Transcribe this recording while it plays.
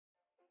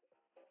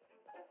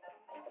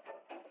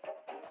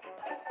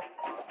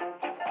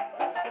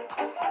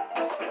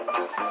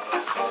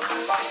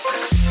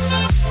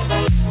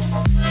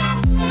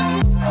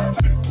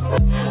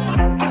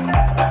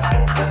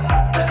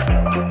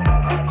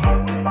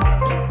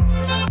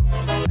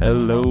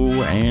Hello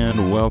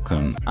and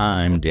welcome.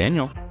 I'm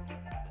Daniel.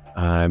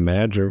 I'm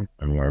Andrew,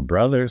 and we're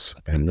brothers,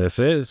 and this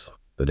is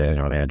the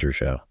Daniel and Andrew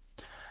Show,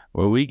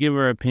 where we give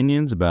our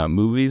opinions about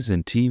movies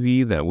and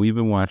TV that we've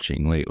been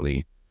watching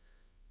lately.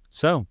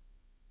 So,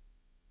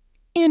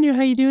 Andrew,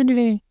 how you doing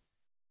today?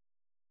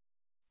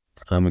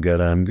 I'm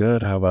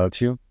good. How about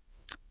you?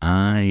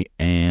 I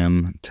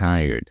am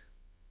tired,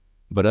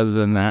 but other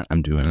than that,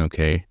 I'm doing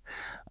okay.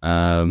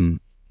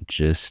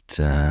 Just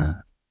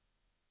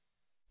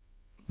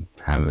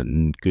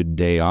having a good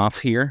day off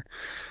here.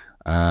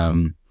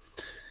 Didn't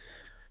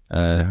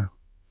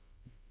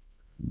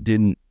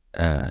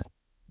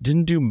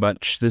do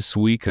much this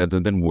week other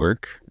than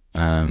work.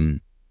 The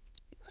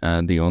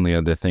only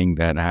other thing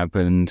that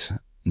happened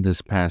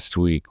this past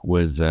week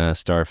was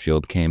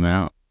Starfield came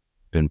out.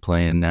 Been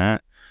playing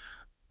that.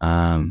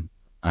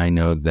 I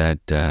know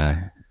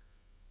that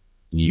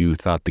you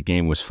thought the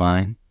game was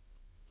fine.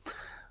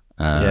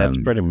 Yeah, it's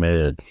pretty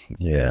mid.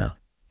 Yeah.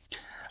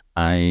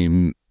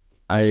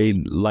 I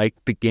like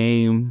the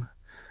game.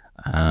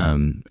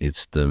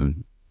 It's the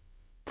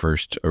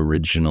first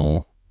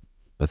original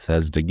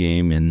Bethesda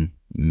game in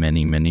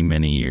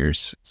many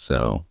years.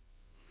 So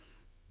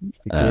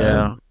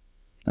yeah,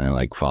 I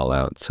like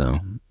Fallout,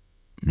 so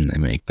they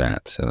make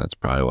that. So that's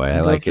probably why I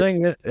like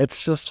it.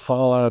 It's just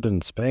Fallout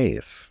in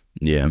space.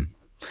 Yeah,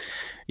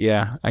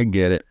 I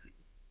get it.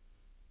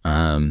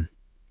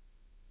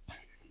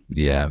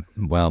 Yeah,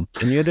 well,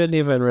 and you didn't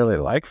even really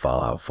like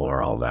Fallout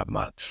 4 all that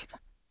much,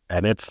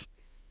 and it's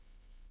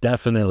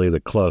definitely the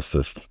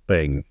closest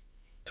thing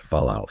to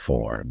Fallout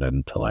 4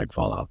 than to like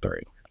Fallout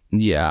 3.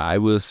 Yeah, I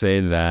will say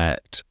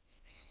that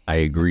I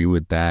agree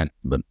with that,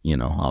 but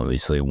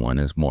obviously one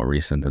is more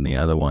recent than the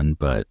other one.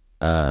 But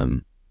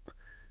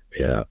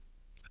yeah,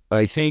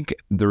 I think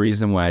the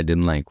reason why I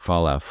didn't like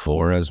Fallout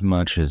 4 as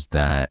much is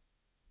that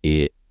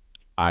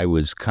I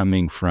was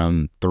coming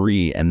from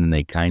 3, and then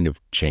they kind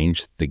of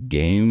changed the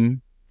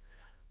game.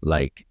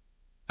 Like,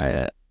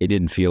 it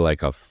didn't feel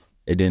like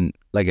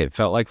it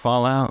felt like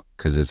Fallout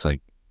because it's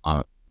like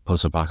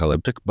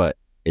post-apocalyptic, but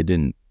it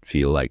didn't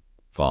feel like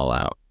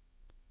Fallout.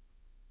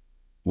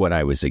 What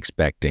I was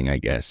expecting, I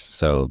guess.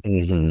 So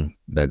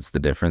That's the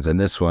difference. And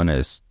this one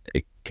it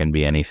can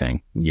be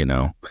anything,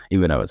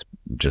 even though it's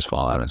just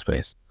Fallout in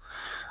space.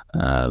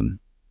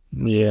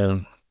 Yeah.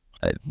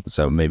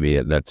 So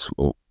maybe that's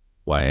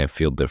why I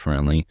feel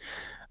differently.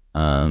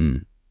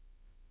 I'm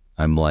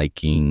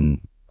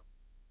liking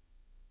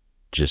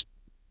just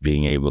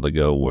being able to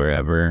go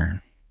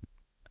wherever,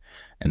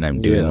 and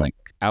I'm doing like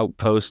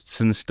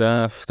outposts and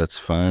stuff. That's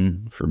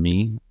fun for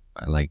me.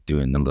 I like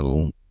doing the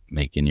little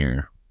making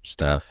your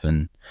stuff,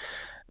 and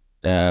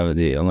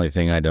the only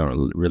thing I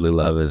don't really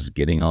love is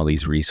getting all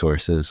these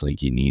resources.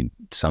 Like, you need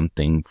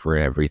something for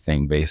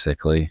everything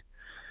basically,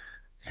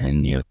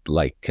 and you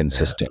like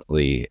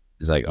consistently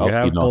it's like,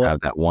 you don't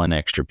have that one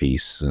extra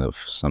piece of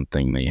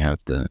something that you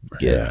have to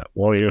get. Yeah,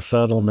 well, your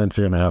settlement's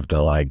gonna have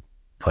to like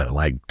put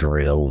like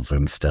drills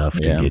and stuff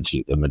to get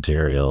you the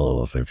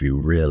materials if you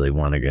really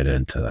want to get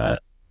into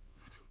that.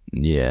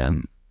 Yeah.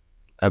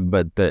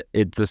 But the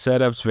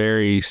setup's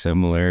very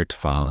similar to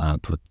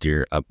Fallout with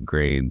your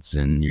upgrades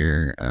and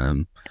your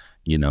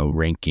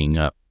ranking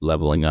up,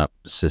 leveling up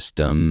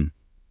system.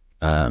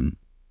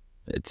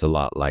 It's a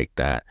lot like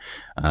that.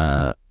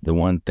 The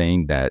one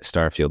thing that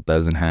Starfield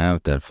doesn't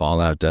have that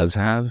Fallout does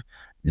have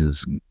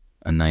is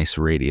a nice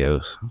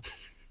radio.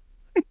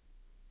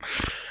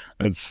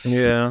 That's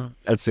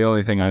the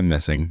only thing I'm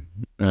missing.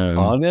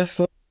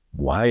 Honestly,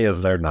 why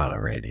is there not a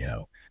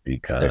radio?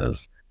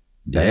 Because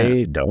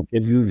they don't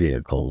give you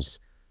vehicles,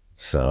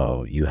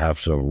 so you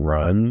have to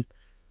run,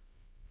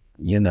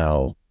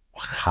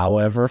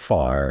 however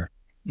far.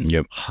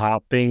 Yep.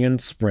 Hopping and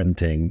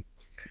sprinting.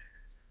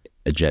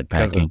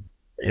 Jetpacking.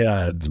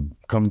 It's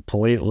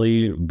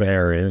completely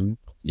barren.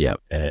 Yep.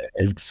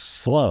 It's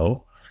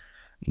slow.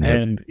 Yep.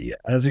 And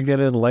as you get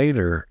in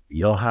later,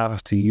 you'll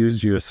have to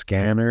use your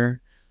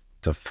scanner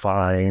to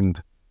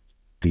find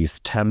these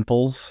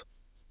temples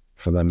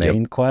for the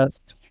main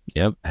quest.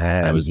 Yep.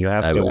 And you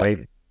have to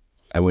wait.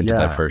 I went to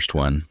that first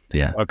one.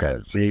 Yeah. Okay.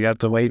 So you have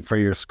to wait for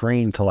your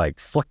screen to like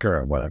flicker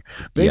or whatever.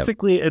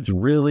 Basically, it's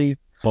really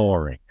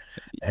boring.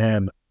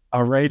 And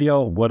a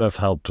radio would have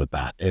helped with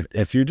that.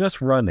 If you're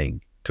just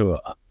running to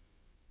a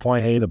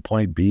point A to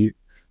point B,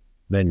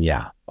 then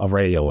a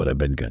radio would have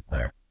been good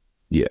there.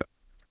 Yeah.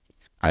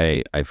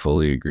 I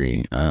fully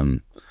agree.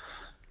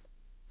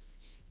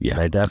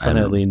 They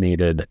definitely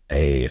needed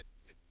a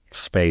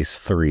Space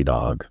 3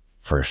 dog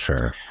for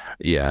sure.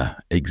 Yeah,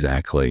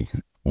 exactly.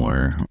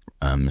 Or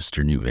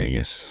Mr. New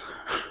Vegas.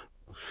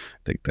 I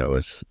think that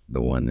was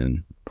the one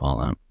in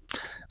Fallout,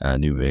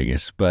 New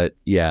Vegas. But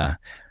yeah,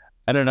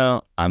 I don't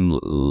know. I'm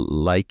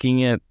liking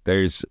it.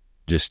 There's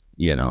just,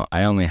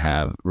 I only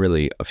have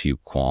really a few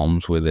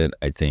qualms with it.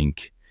 I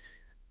think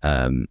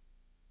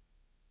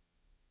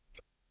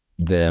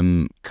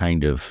them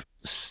kind of,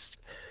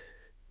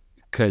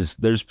 because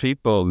there's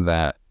people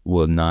that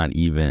will not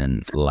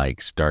even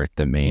like start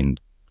the main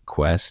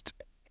quest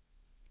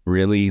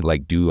really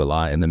like do a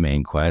lot in the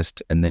main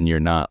quest, and then you're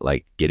not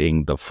like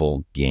getting the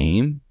full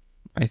game,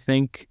 I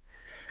think,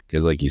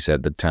 because like you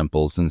said, the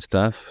temples and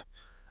stuff,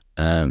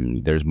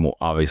 there's more,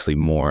 obviously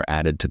more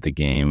added to the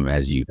game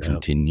as you Yeah.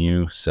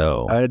 continue.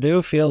 So I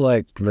do feel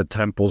like the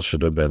temple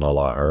should have been a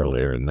lot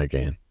earlier in the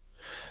game.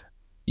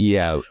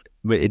 yeah,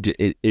 but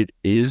it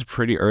is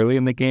pretty early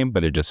in the game,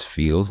 but it just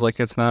feels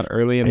like it's not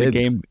early in the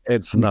game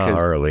It's not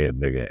because early in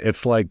the game.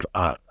 It's like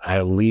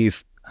at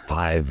least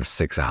 5 or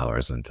 6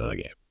 hours into the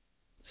game.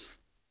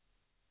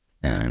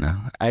 I don't know.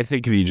 I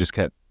think if you just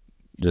kept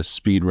just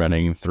speed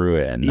running through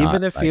it and not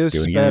Even if like you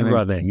doing sped anything,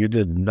 run it, you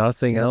did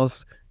nothing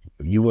else,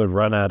 you would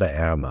run out of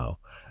ammo.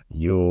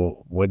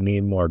 You would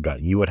need more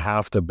gun. You would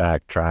have to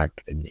backtrack,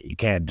 and you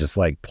can't just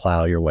like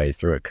plow your way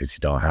through it because you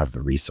don't have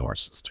the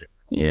resources to.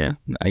 yeah,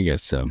 I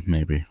guess so.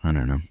 Maybe I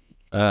don't know.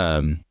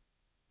 Um,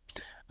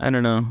 I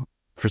don't know.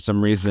 For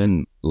some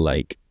reason,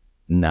 like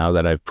now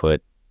that I've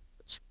put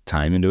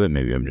time into it,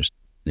 maybe I'm just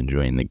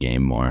enjoying the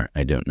game more.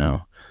 I don't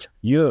know.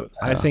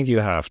 I think you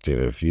have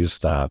to. If you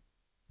stop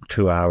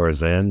 2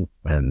 hours in,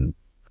 and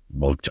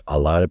well, a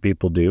lot of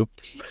people do,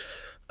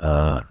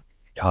 uh,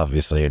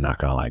 obviously you're not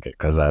gonna like it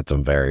because that's a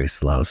very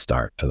slow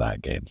start to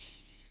that game.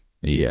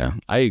 Yeah,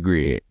 I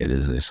agree. It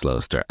is a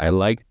slow start. I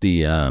like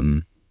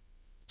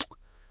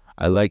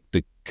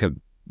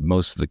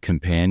most of the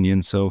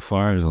companions so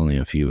far. There's only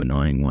a few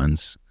annoying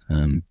ones.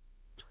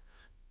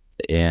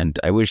 And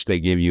I wish they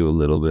give you a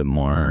little bit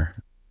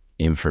more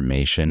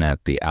information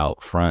at the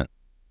out front,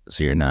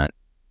 so you're not,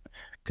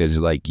 because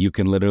like you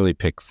can literally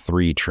pick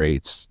 3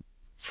 traits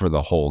for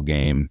the whole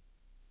game,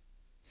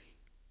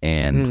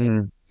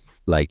 and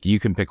like you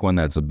can pick one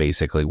that's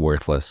basically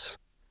worthless,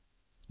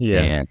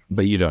 Yeah. and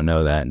but you don't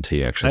know that until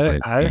you actually play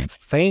the I game.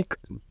 think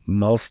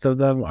most of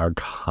them are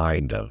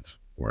kind of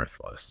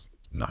worthless.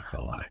 Not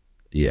gonna lie.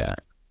 Yeah,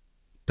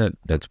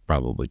 that's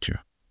probably true.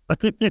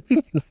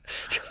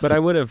 But I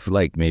would have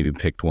like maybe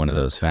picked one of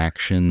those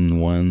faction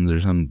ones or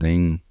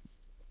something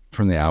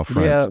from the out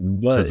front, Yeah, so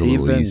but it's a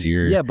little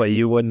easier. but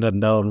you wouldn't have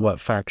known what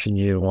faction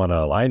you want to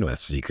align with,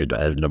 so you could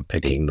end up E-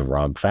 picking the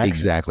wrong faction.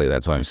 Exactly.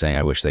 That's why I'm saying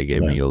I wish they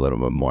gave Yeah. me a little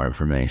bit more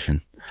information.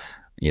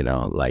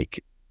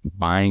 Like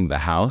buying the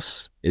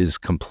house is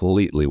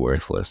completely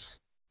worthless.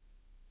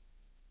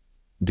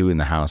 Doing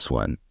the house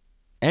one,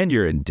 and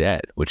you're in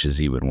debt, which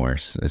is even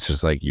worse. It's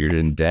just like you're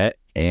in debt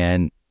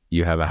and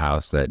you have a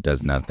house that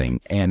does nothing,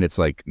 and it's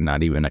like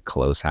not even a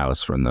close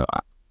house from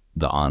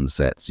the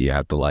onset. So you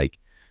have to like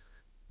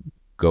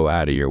go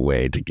out of your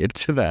way to get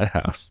to that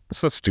house. It's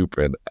so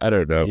stupid. I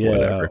don't know. Yeah.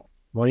 Whatever.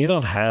 Well, you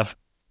don't have.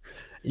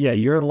 Yeah,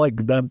 you're like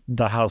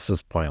the house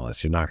is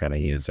pointless. You're not gonna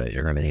use it.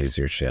 You're gonna use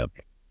your ship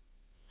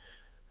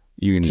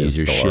You can to use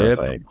your store ship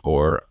things.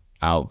 or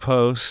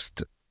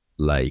outpost.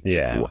 Like,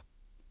 Yeah.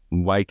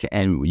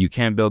 and you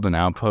can't build an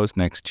outpost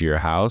next to your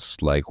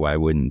house. Like, why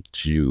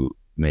wouldn't you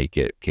make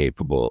it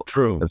capable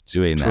True. of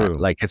doing that? True.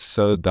 Like, it's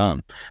so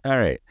dumb. All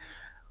right.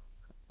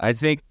 I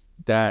think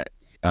that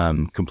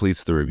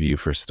completes the review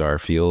for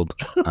Starfield.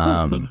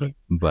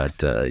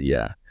 But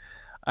yeah,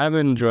 I'm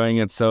enjoying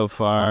it so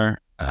far.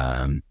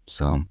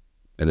 So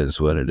it is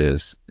what it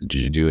is.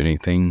 Did you do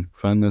anything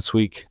fun this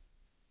week?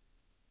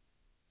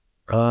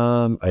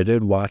 I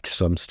did watch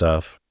some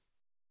stuff.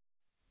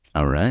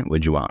 All right.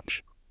 What'd you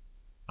watch?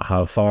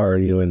 How far are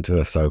you into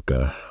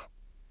Ahsoka?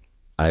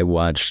 I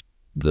watched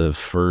the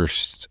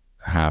first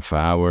half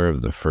hour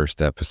of the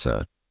first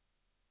episode.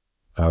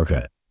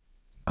 Okay.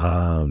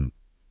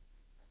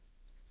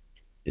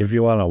 If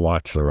you want to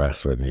watch the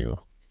rest with you,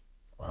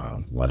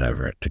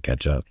 whatever, to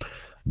catch up.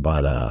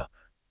 But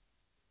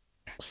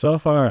so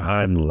far,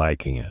 I'm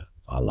liking it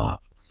a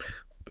lot.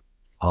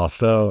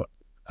 Also,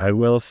 I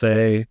will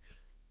say,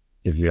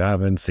 if you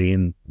haven't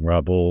seen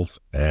Rebels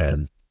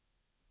and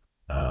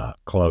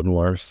Clone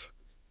Wars,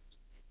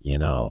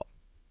 you're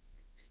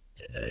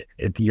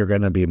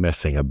going to be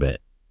missing a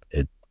bit.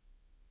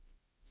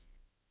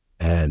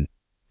 And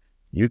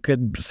you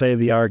could say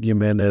the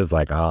argument is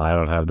like, oh, I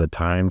don't have the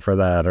time for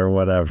that or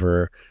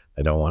whatever.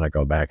 I don't want to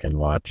go back and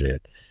watch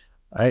it.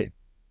 I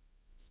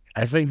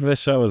think this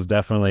show is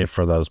definitely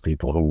for those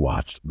people who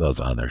watched those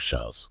other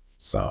shows.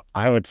 So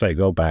I would say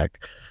go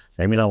back.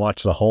 Maybe not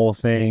watch the whole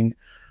thing,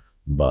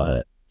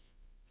 but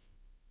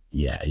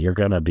yeah, you're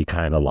going to be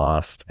kind of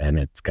lost, and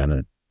it's not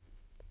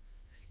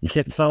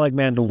like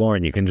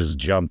Mandalorian. You can just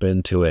jump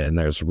into it, and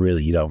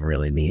you don't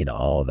really need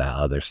all that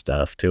other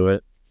stuff to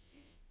it.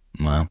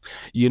 Well,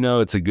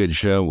 it's a good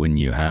show when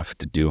you have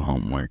to do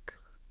homework.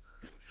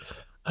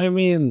 I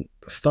mean,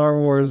 Star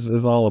Wars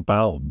is all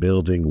about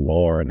building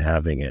lore and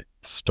having it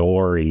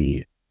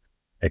story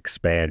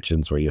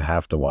expansions where you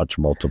have to watch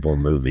multiple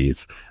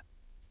movies.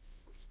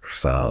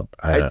 So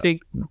I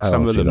think I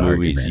some don't of see the the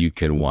movies argument. you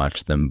can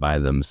watch them by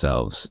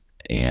themselves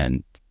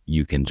and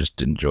you can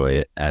just enjoy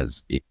it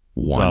as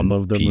one Some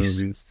of the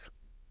piece. movies.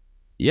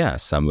 Yeah,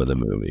 some of the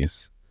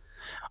movies.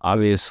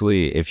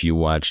 Obviously, if you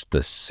watch the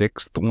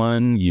 6th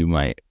one, you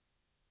might,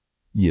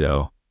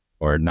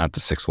 or not the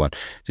 6th one.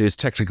 It's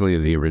technically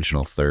the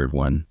original 3rd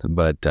one,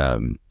 but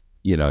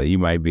you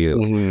might be,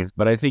 Mhm.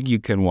 but I think you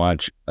can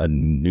watch A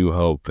New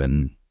Hope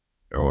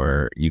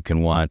or you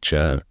can watch,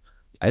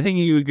 I think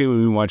you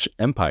can watch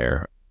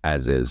Empire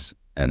as is,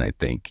 and I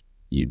think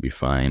you'd be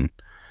fine.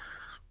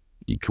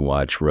 You can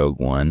watch Rogue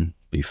One,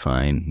 be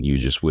fine. You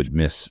just would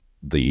miss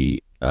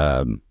the,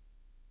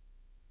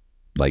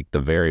 like the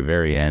very,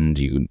 very end.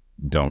 You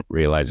don't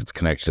realize it's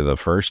connected to the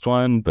first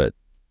one, but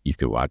you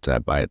could watch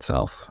that by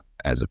itself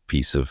as a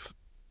piece of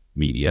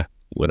media,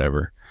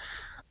 whatever.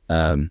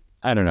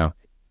 I don't know.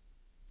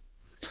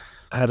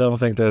 I don't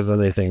think there's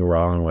anything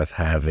wrong with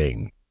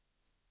having.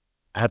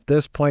 At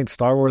this point,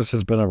 Star Wars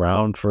has been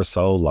around for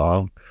so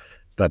long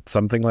that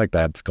something like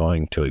that's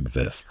going to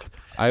exist.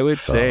 I would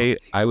So, say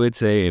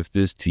if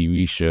this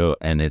TV show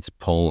and it's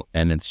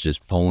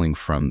just pulling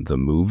from the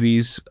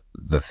movies,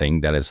 the thing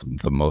that is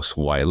the most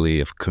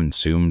widely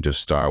consumed of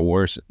Star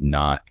Wars,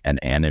 not an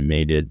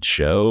animated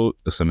show,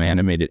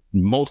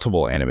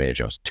 multiple animated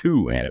shows,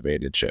 2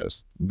 animated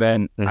shows,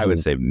 then I would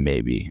mhm. say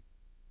maybe.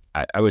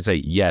 I would say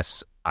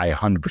yes, I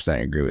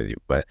 100% agree with you,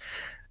 but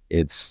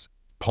it's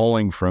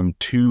pulling from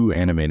 2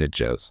 animated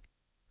shows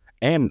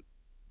and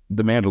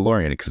The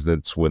Mandalorian, because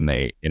that's when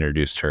they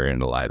introduced her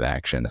into live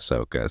action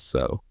Ahsoka.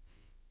 So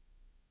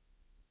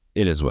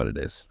it is what it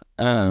is.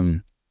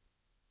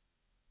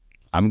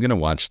 I'm gonna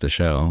watch the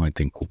show. I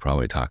think we'll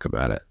probably talk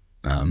about it.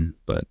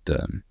 But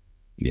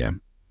yeah.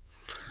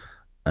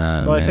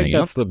 Well, I think Anything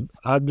that's else? the.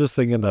 I'm just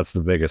thinking that's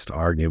the biggest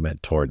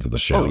argument towards the Oh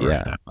show right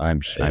yeah, now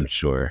I'm is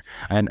sure.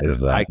 And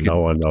is I that could, no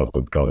one knows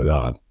what's going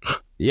on.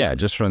 yeah,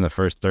 just from the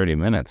first 30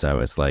 minutes, I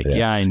was like, Yeah,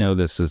 yeah, I know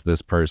this is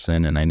this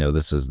person, and I know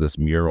this is this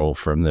mural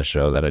from the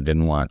show that I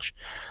didn't watch.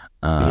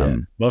 yeah.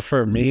 Um, But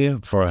for me,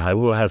 for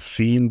who has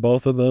seen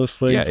both of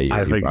those yeah, things,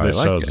 I you think probably this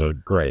like shows it. are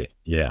great.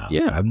 Yeah,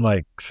 Yeah, I'm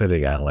like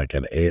sitting at like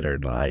an 8 or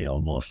 9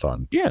 almost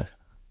on yeah.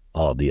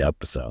 all the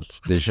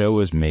episodes. The show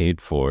was made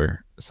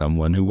for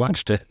someone who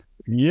watched it,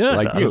 like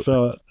Yeah, you.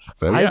 so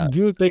So I yeah,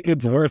 do think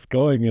it's worth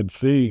going and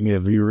seeing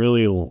if you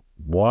really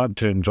want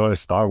to enjoy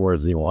Star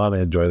Wars and you want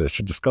to enjoy this.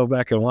 You just go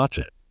back and watch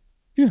it.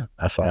 yeah.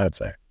 That's what I'd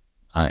say.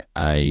 I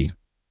I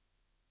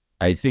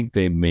I think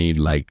they made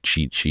like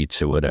cheat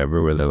sheets or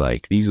whatever, where they're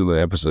like, these are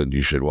the episodes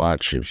you should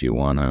watch if you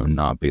want to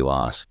not be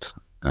lost.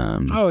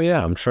 Oh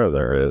yeah, I'm sure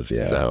there is.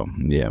 Yeah. So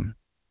yeah.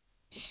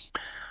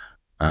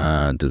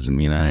 Doesn't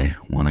mean I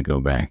want to go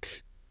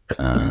back,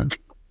 uh,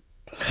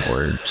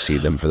 or see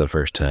them for the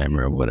first time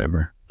or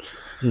whatever.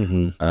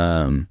 Mm-hmm.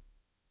 Um,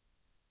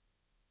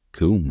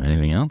 cool.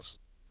 Anything else?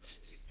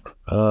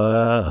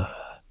 Uh,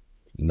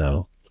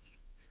 no.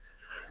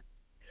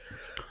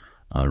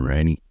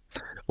 Alrighty.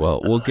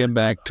 Well, we'll get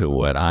back to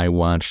what I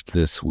watched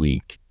this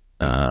week,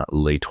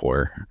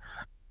 later.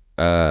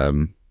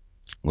 Um,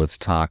 let's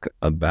talk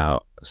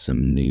about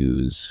some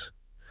news.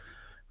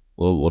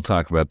 We'll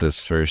talk about this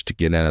first to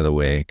get out of the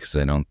way, because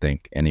I don't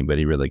think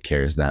anybody really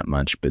cares that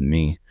much but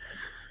me.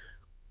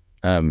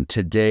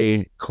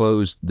 Today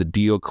the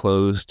deal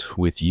closed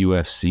with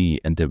UFC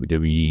and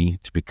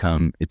WWE to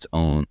become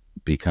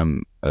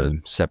a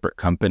separate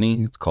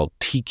company. It's called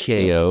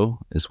TKO,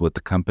 is what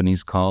the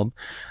company's called.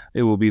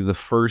 It will be the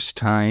first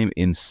time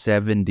in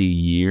 70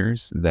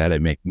 years that a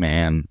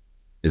McMahon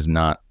is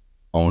not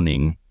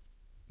owning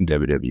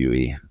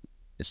WWE.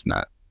 It's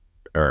not,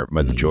 or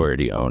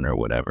majority owner,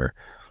 whatever.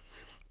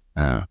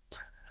 Probably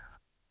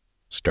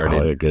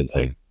Started a good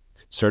thing.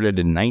 started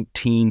in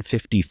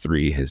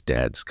 1953, his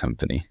dad's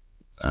company.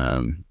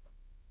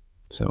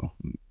 So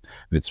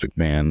Vince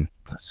McMahon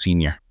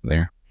Senior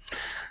there.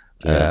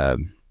 Yeah.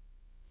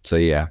 So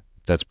yeah,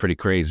 that's pretty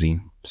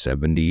crazy.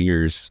 70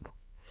 years.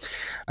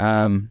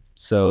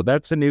 So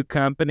that's a new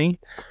company.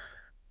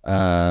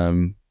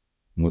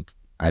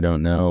 I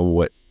don't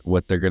know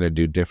what they're gonna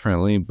do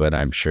differently, but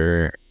I'm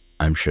sure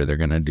they're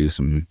gonna do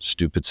some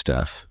stupid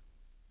stuff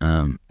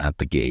at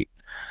the gate.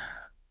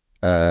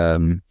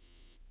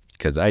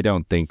 Because I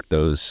don't think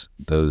those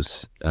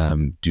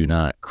do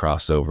not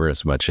cross over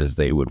as much as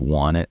they would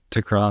want it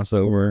to cross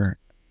over.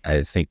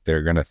 I think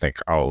they're gonna think,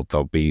 oh,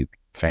 they'll be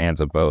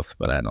fans of both,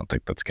 but I don't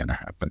think that's gonna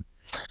happen.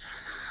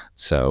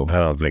 So I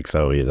don't think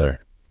so either.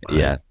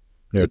 yeah,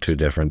 They're it's two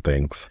different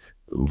things.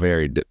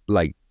 very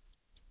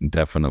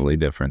definitely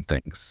different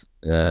things.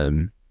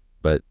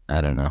 But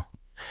I don't know.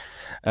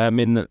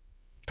 In the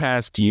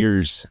past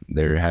years,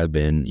 there have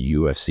been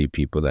UFC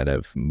people that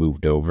have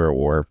moved over,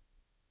 or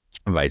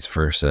vice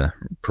versa,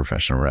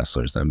 professional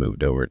wrestlers that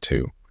moved over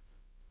to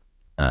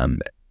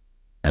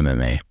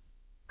MMA.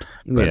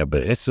 Yeah,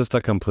 but it's just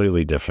a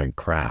completely different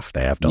craft.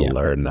 They have to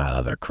learn that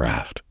other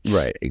craft.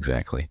 Right,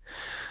 exactly.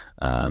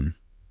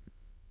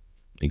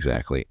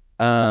 Exactly.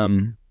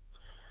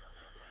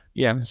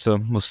 Yeah, so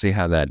we'll see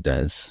how that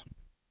does.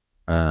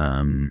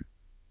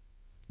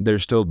 They're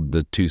still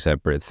the two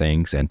separate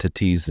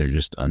entities. They're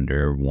just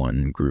under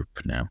one group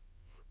now.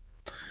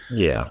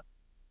 Yeah.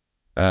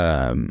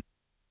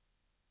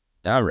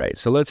 All right,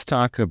 so let's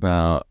talk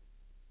about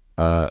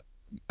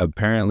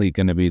apparently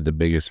going to be the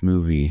biggest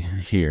movie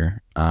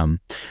here,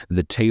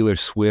 the Taylor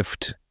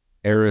Swift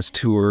Eras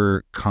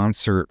Tour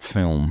concert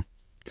film.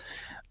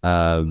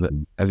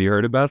 Have you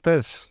heard about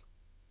this?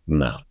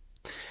 No.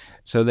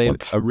 So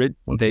What's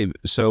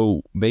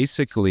so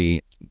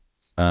basically,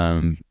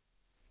 um,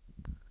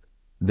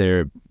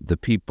 they're the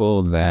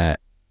people that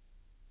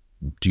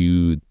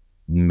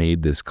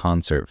made this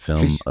concert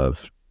film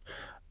of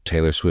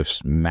Taylor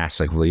Swift's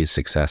massively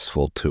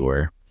successful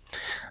tour.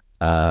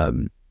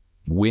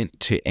 Went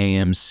to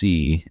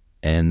AMC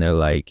and they're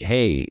like,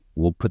 "Hey,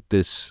 we'll put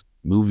this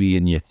movie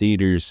in your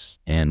theaters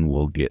and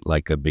we'll get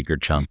like a bigger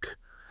chunk."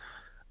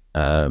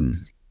 And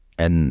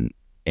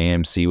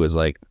AMC was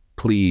like,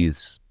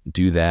 "Please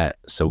do that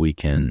so we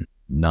can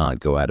not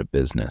go out of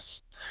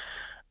business."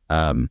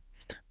 Um,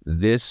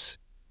 this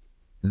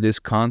this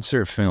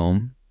concert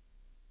film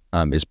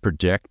is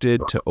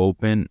projected to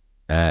open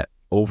at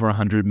over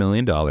 $100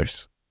 million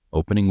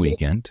opening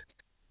weekend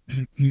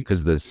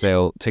because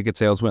the ticket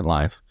sales went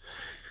live.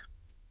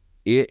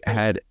 It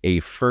had a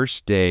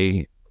first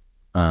day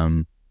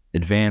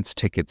advance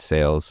ticket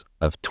sales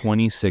of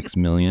 $26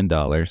 million,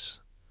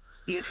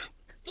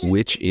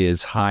 which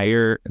is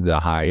the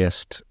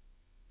highest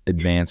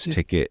advance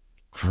ticket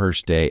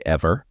first day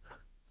ever.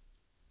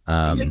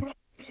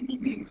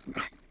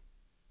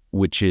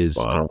 Which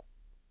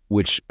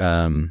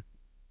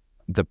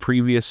the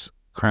previous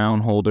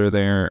crown holder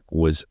there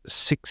was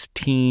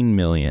 $16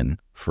 million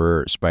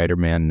for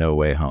Spider-Man No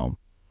Way Home.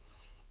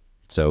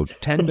 So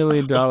 $10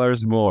 million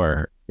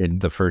more in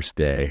the first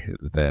day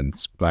than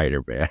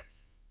Spider-Man.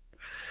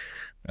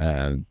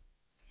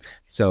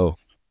 So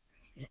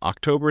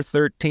October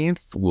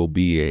 13th will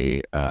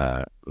be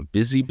a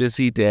busy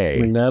day.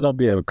 I mean, that'll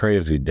be a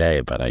crazy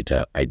day, but I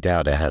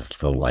doubt it has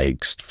the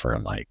legs for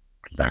like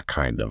that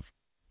kind of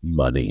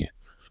money.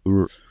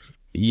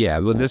 Yeah,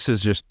 well, this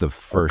is just the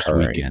first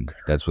weekend.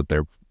 That's what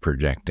they're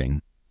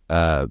projecting.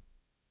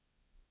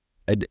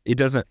 It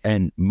doesn't,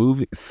 and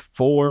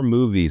 4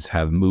 movies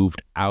have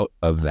moved out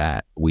of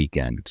that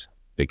weekend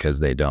because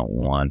they don't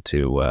want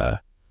to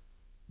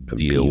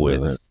deal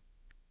with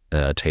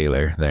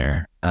Taylor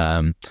there.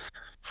 4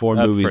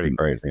 That's movies, pretty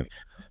crazy.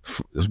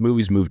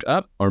 Movies moved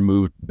up or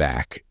moved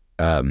back.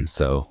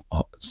 So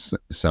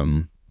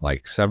some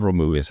like several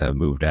movies have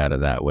moved out of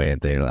that way.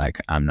 They're like,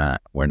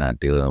 we're not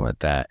dealing with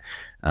that.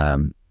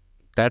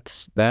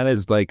 That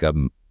is like a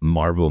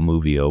Marvel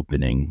movie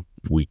opening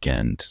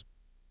weekend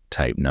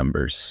type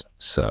numbers.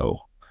 So,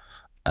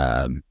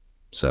 and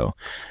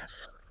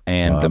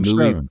the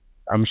movie,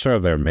 I'm sure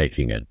they're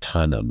making a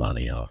ton of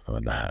money off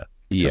of that.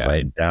 Because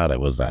I doubt it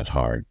was that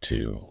hard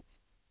to.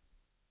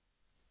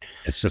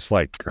 It's just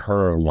like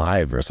her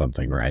live or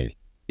something, right?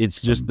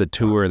 It's just the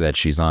tour that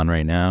she's on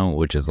right now,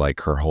 which is like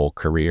her whole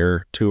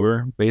career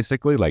tour,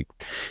 basically. Like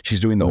she's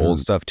doing the old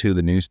stuff too,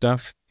 the new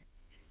stuff.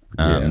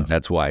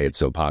 That's why it's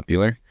so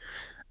popular.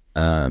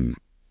 So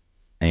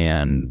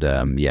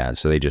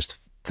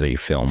they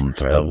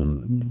filmed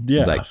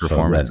like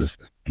performances.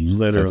 So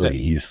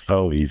literally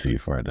so easy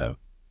for them.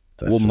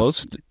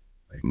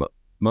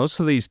 Most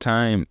of these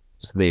times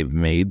they've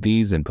made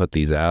these and put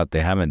these out,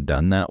 they haven't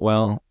done that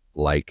well.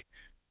 Like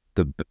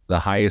the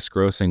highest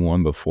grossing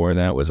one before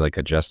that was like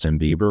a Justin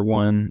Bieber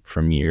one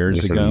from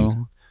years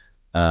ago.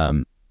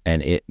 And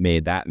it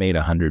made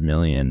 $100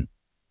 million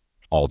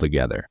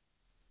altogether.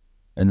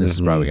 And this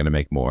is probably going to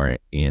make more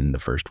in the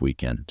first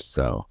weekend.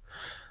 So,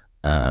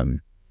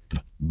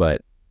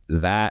 but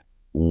that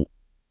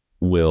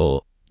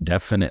will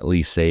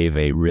definitely save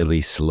a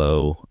really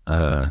slow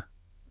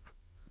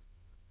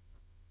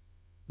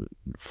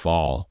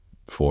fall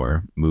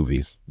for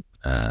movie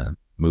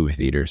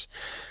theaters.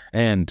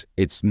 And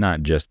it's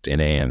not just in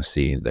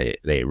AMC.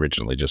 They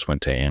originally just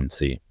went to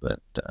AMC, but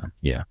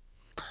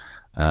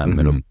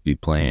it'll be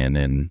playing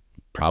in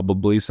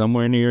probably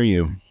somewhere near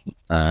you.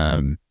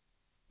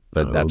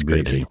 But that's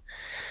crazy.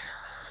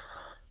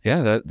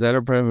 Yeah,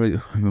 that'll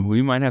probably,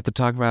 we might have to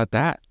talk about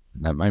that.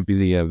 That might be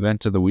the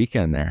event of the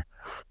weekend there.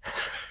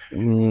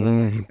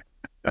 I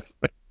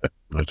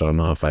don't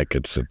know if I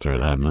could sit through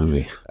that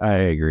movie. I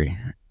agree.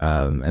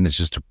 And it's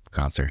just a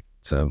concert.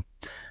 So,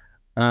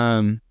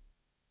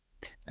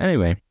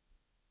 anyway,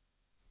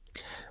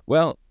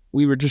 well,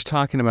 we were just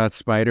talking about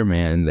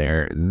Spider-Man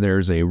there.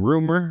 There's a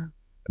rumor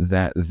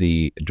that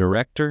the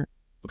director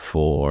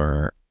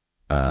for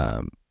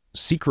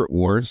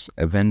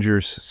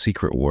Avengers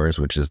Secret Wars,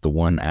 which is the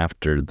one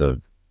after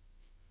the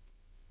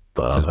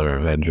other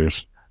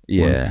Avengers.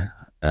 Yeah.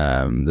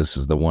 This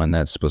is the one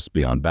that's supposed to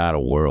be on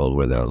Battle World,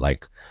 where they're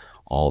like,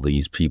 all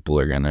these people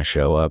are going to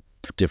show up,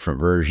 different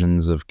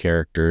versions of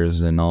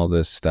characters and all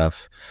this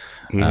stuff.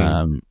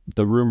 The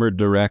rumored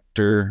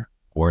director,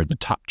 or the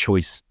top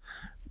choice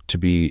to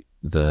be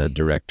the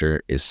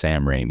director, is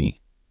Sam Raimi.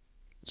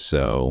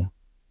 So,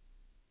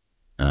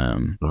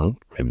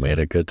 he made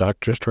a good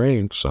Doctor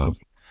Strange, so.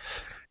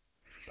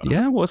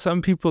 Yeah, well,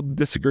 some people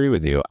disagree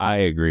with you. I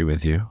agree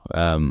with you.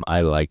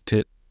 I liked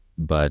it,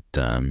 but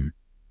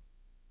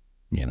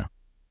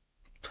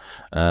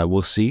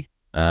we'll see.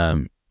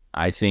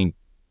 I think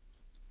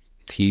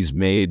he's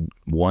made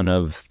one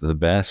of the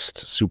best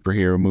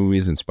superhero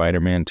movies in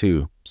Spider-Man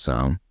 2.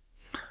 So,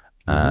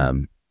 I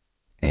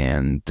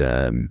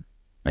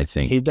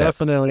think he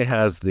definitely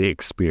has the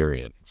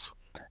experience.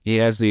 he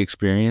has the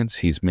experience.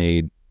 He's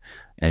made,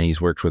 and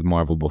he's worked with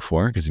Marvel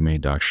before because he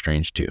made Doctor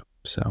Strange too.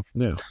 So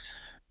Yeah,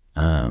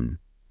 um,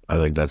 I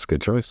think that's a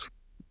good choice.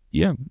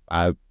 yeah,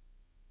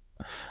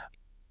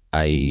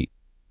 I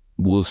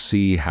will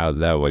see how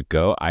that would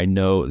go. I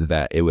know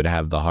that it would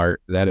have the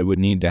heart that it would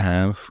need to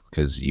have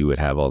because you would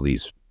have all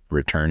these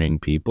returning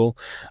people.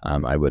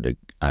 I would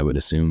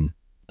assume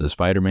the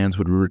Spider-Mans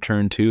would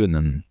return too, and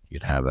then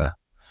you'd have a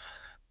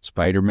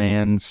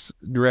Spider-Man's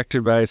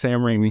directed by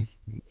Sam Raimi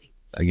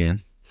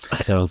again.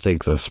 I don't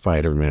think the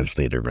Spider-Mans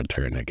need to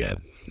return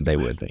again. They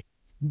would.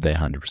 They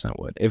 100%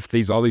 would.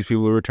 If all these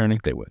people were returning,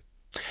 they would.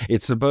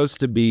 It's supposed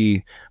to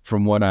be,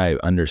 from what I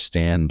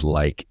understand,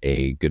 like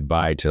a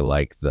goodbye to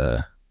like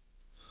the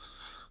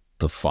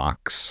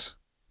Fox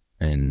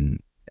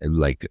and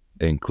like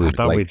I include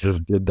thought we like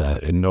just did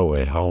that in No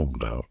Way Home,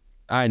 though.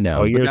 I know,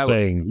 Oh, but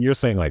you're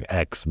saying like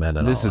X-Men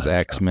and this all is that stuff.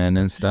 X-Men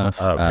and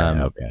stuff.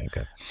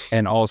 Okay.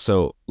 And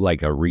also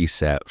like a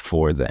reset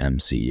for the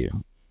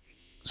MCU.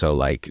 So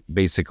like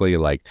basically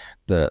like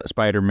the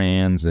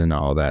Spider-Mans and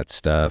all that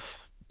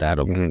stuff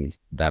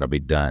that'll be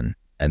done,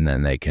 and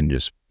then they can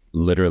just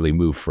literally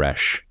move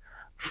fresh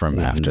from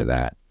after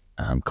that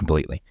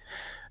completely.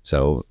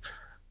 So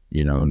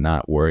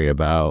not worry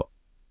about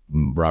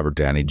Robert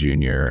Downey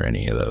Jr. or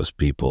any of those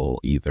people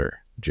either.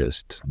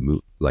 Just move,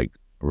 like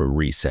a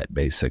reset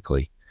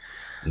basically.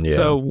 Yeah.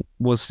 So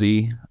we'll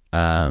see.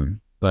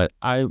 But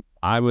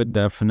I would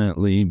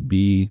definitely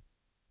be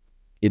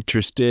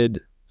interested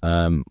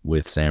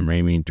with Sam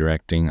Raimi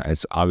directing.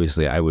 It's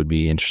obviously I would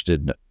be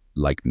interested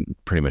like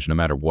pretty much no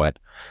matter what,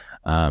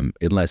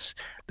 unless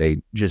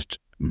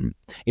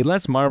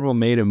Marvel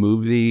made a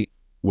movie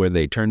where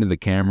they turn to the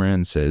camera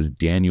and says,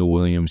 Daniel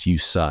Williams, you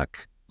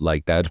suck.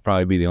 Like that'd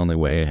probably be the only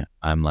way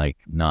I'm like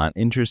not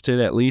interested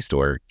at least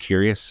or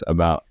curious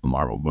about a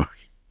Marvel movie.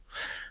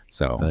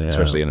 So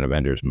especially in an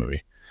Avengers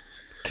movie.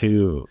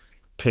 To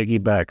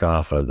piggyback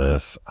off of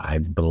this, I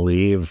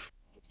believe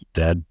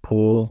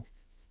Deadpool,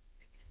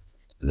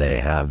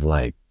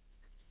 they've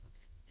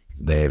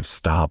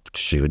stopped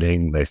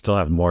shooting. They still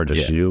have more to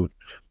shoot,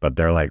 but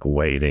they're like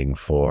waiting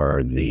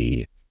for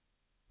the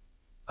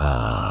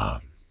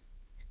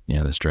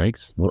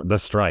the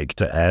strike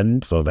to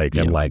end so they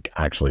can like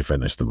actually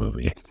finish the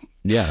movie.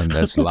 Yeah, and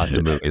there's lots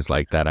of movies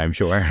like that, I'm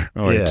sure,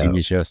 or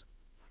TV shows.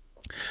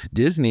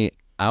 Disney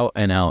out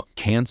and out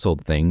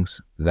canceled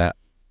things that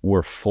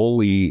were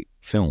fully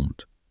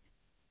filmed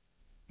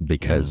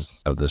because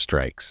of the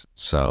strikes.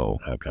 So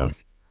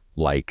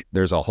like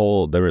it's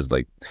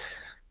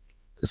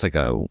like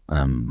a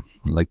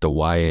like the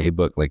YA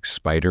book, like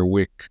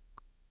Spiderwick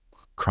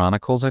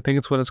Chronicles, I think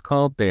it's what it's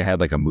called. They had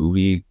like a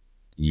movie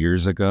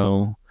years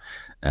ago,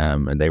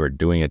 and they were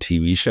doing a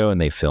TV show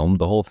and they filmed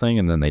the whole thing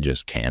and then they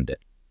just canned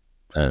it.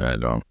 And I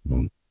don't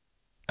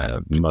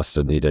must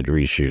have needed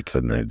reshoots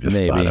and they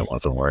just thought it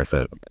wasn't worth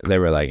it. They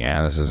were like,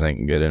 this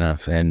isn't good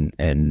enough.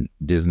 And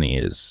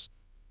Disney has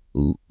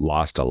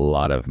lost a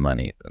lot of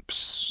money.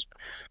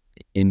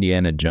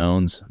 Indiana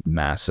Jones,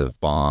 massive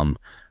bomb.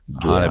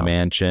 Haunted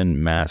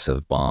Mansion,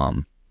 massive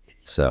bomb.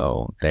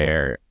 So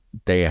they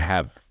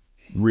have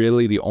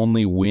really the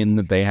only win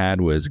that they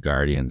had was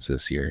Guardians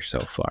this year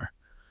so far.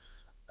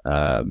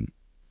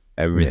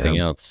 Everything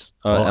else,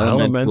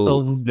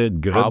 Elemental did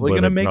good. Probably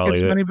going to make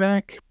its money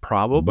back.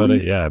 Probably, but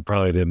it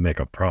probably didn't make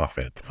a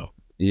profit though.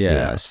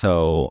 Yeah.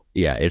 So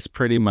it's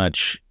pretty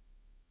much.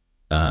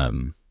 I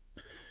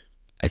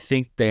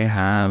think they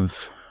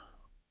have.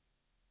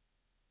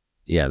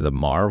 Yeah, the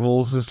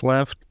Marvels is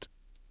left.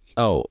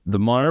 Oh, the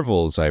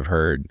Marvels I've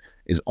heard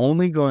is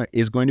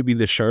going to be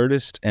the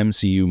shortest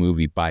MCU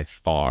movie by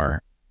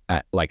far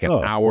at like an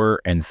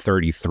hour and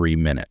 33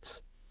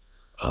 minutes.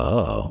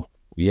 Oh.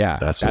 Yeah,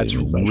 that's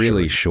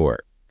really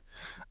short.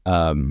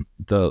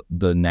 The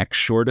next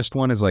shortest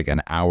one is like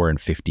an hour and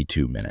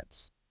 52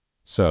 minutes.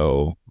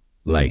 So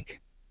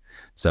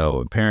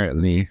so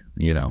apparently,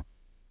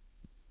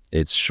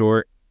 it's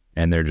short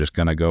and they're just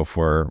going to go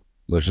for,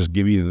 let's just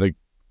give you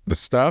the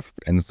stuff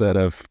instead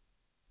of,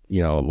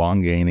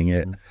 elongating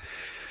it.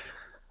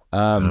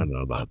 I don't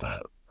know about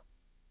that.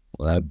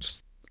 Well,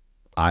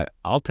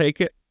 I'll take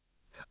it.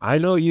 I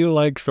know you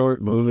like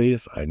short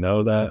movies. I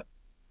know that.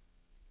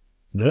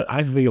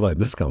 I feel like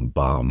this is going to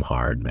bomb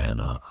hard,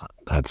 man.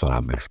 That's what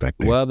I'm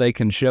expecting. Well, they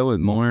can show it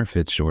more if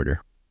it's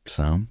shorter.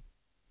 So,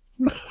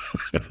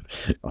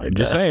 I'm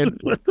just saying.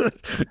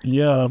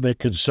 Yeah, they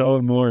could show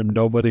it more and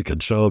nobody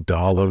could show up to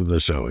all of the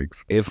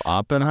showings. If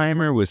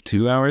Oppenheimer was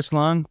 2 hours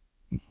long,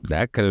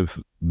 that could have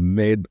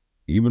made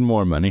even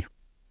more money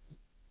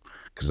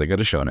because they could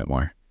have shown it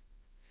more.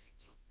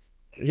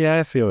 Yeah,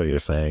 I see what you're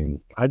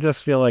saying. I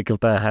just feel like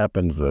if that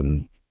happens,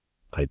 then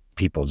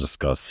people just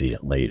go see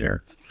it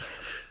later.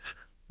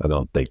 I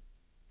don't think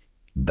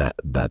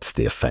that's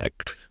the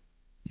effect.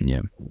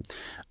 Yeah.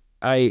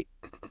 I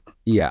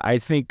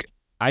think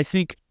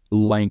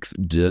length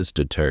does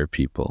deter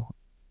people.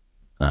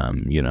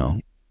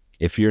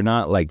 If you're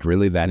not like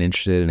really that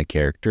interested in a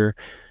character,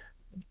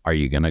 are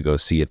you going to go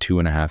see a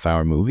 2.5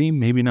 hour movie?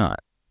 Maybe not.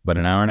 but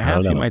an hour and a I don't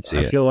half, you know. might see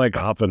I it. feel like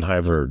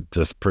Oppenheimer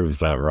just proves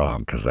that wrong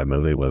because that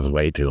movie was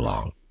way too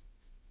long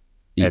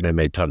and it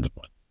made tons of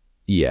money.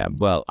 Yeah,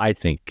 well, I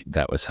think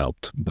that was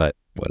helped, but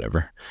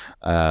whatever.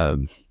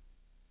 Um,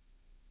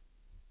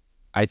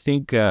 I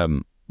think,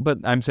 but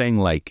I'm saying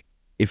like,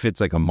 if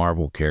it's like a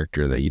Marvel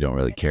character that you don't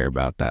really care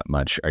about that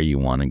much, are you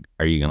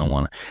gonna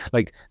want to,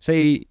 like,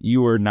 say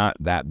you were not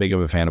that big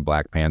of a fan of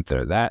Black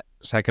Panther? That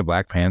second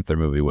Black Panther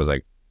movie was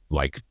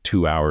like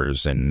 2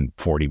 hours and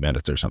 40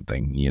 minutes or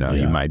something. You know,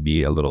 you Yeah, might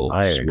be a little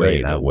I agree.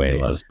 swayed That movie away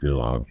was too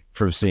long.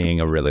 from seeing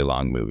a really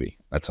long movie.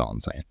 That's all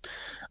I'm saying.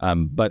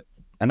 But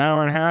an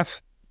hour and a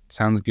half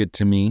sounds good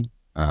to me.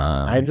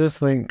 I just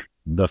think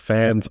the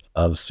fans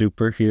of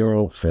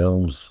superhero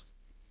films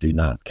do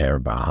not care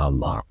about how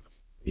long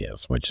it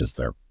is, which is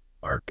their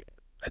market.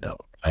 I don't.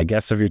 I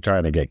guess if you're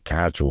trying to get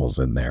casuals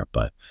in there,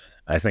 but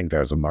I think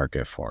there's a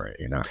market for it.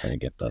 You're not going to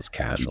get those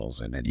casuals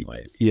in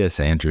anyways. Yes,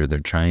 Andrew, they're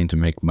trying to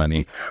make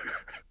money.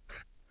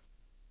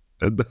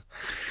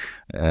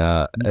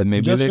 And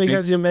maybe Just they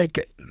because think, you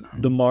make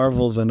the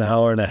Marvels an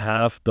hour and a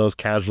half, those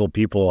casual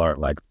people aren't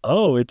like,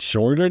 oh, it's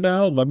shorter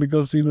now. Let me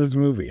go see this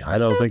movie. I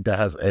don't think that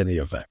has any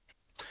effect.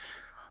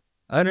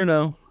 I don't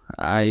know.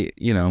 I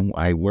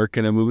work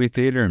in a movie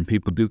theater and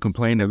people do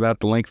complain about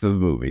the length of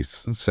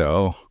movies.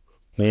 So,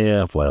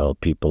 Yeah, well,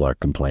 people are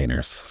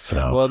complainers.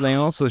 So, well, they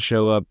also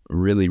show up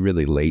really,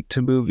 really late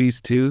to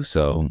movies too.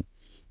 So,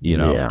 if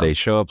yeah, they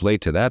show up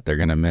late to that, they're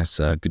going to miss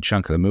a good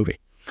chunk of the movie.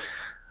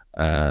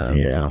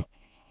 yeah,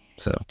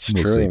 So it's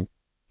we'll see.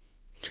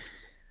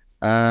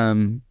 true.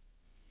 Um,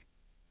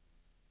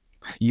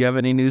 you have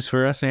any news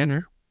for us,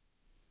 Andrew?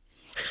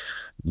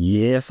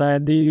 Yes, I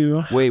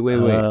do. Wait.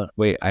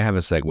 I have a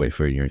segue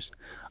for yours.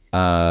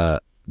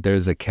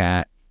 There's a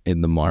cat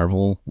in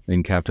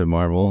Captain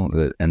Marvel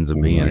that ends up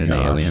Oh being my an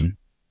gosh. alien.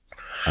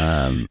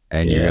 And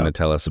you're going Yeah. to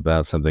tell us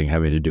about something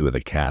having to do with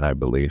a cat, I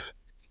believe.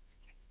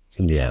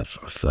 Yes.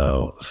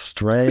 So,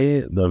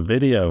 Stray, the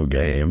video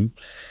game,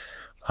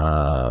 came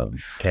out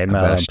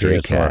About a on stray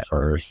PS4 cat.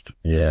 first.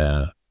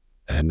 Yeah.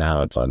 And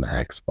now it's on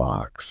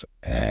Xbox.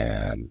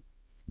 And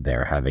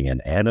they're having an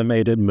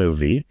animated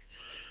movie.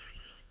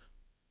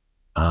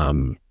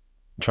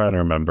 Trying to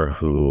remember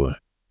who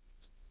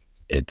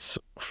it's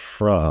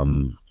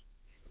from,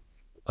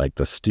 like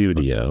the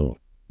studio,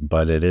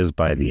 but it is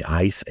by the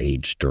Ice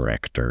Age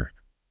director.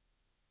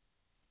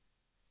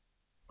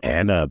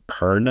 Anna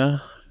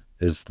Perna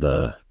is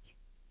I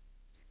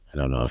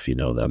don't know if you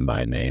know them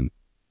by name.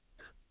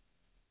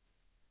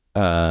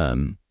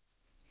 Um,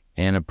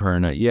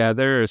 Annapurna. Yeah,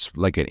 they're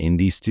like an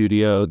indie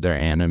studio.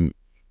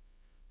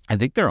 I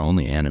think they're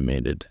only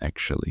animated,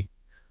 actually.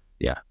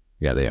 Yeah.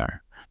 Yeah, they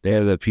are.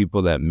 They're the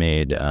people that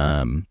made,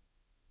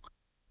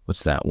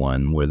 what's that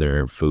one where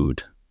they're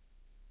food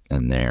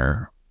and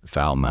they're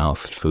foul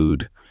mouthed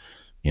food,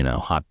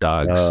 hot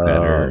dogs that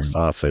Oh, are,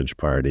 Sausage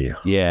Party.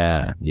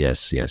 yeah,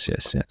 yes.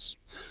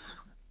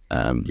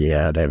 Um,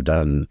 Yeah, they've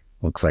done,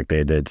 looks like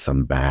they did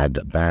some Bad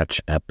Batch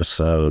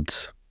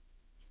episodes,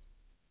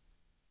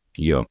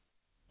 yo,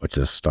 which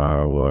is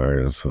Star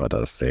Wars. What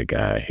else they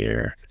got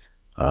here?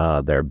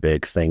 Their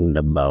big thing,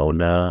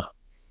 Nimona.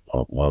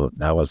 Oh, well,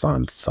 that was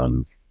on it's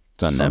on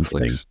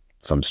Netflix.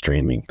 some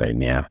streaming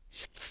thing. Yeah,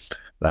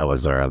 that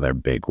was their other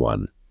big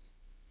one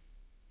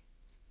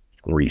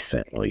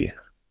recently.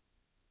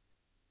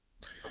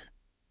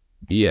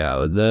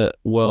 Yeah, that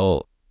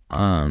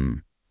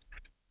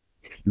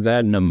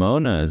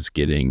Nimona is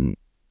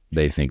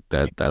they think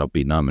that that'll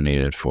be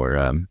nominated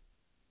for,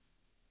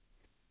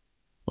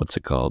 what's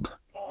it called?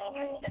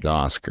 The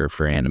Oscar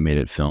for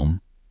animated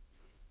film.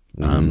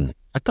 I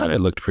thought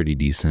it looked pretty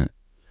decent.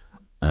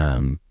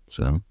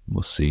 So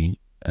we'll see.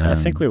 I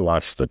think we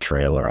watched the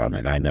trailer on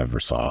it. I never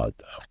saw it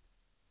though.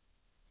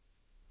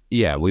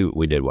 Yeah,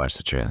 we did watch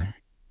the trailer.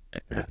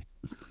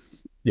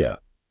 Yeah.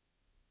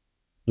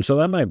 So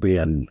that might be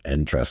an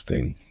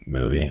interesting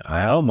movie.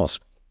 I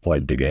almost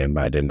played the game,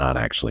 but I did not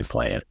actually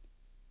play it.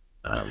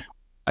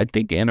 I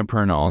think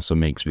Annapurna also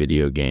makes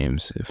video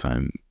games, if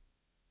I'm,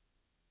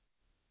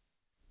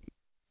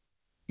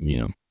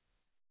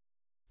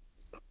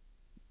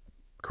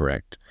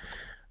 correct.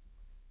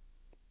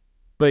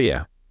 But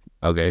yeah.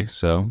 Okay,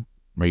 so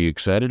are you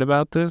excited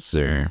about this,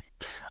 or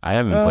I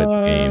haven't played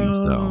the game,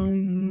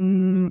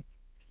 so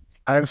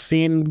I've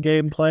seen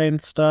gameplay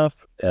and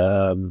stuff.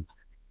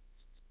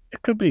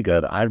 It could be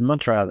good. I'd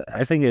much rather.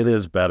 I think it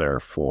is better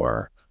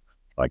for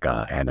like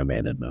a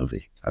animated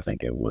movie. I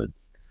think it would.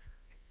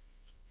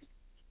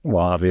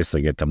 Well,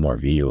 obviously get to more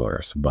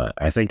viewers, but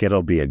I think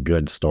it'll be a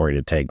good story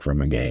to take from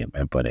a game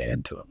and put it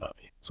into a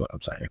movie. That's what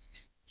I'm saying.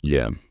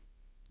 yeah,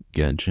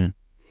 gotcha.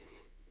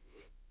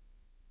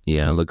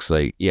 Yeah, it looks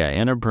like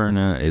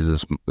Annapurna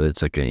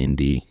it's like an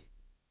indie.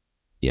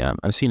 Yeah,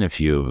 I've seen a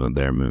few of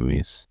their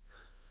movies.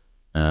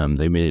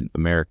 They made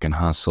American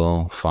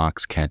Hustle,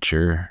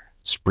 Foxcatcher,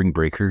 Spring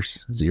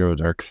Breakers, Zero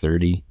Dark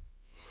 30,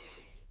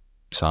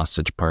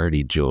 Sausage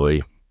Party, Joy.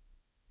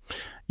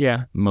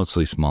 Yeah,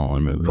 mostly smaller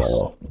movies.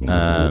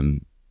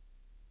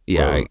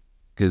 Yeah,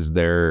 because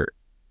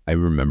I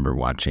remember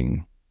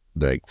watching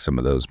like some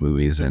of those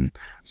movies, and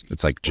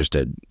it's like just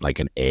an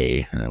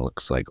A, and it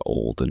looks like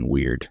old and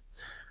weird.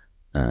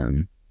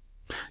 Um,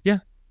 yeah.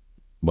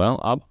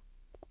 Well,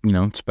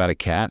 it's about a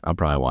cat. I'll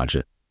probably watch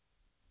it.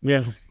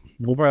 Yeah,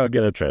 we'll probably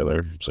get a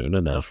trailer soon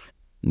enough.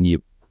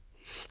 Yep.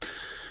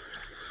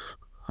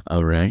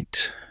 All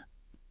right.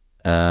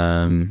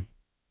 Um,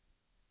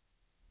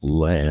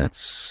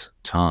 let's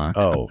talk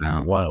Oh,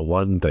 about.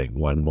 one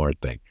more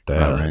thing. All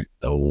right.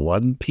 The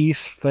One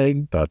Piece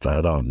thing that's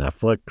out on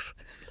Netflix.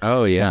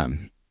 Oh yeah.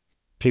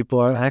 People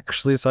are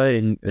actually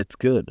saying it's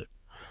good.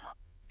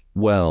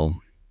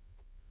 Well,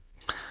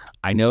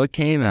 I know it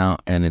came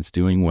out and it's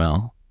doing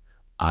well.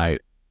 I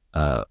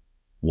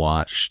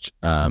watched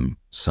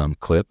some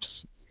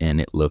clips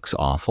and it looks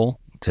awful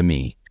to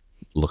me.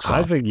 Looks I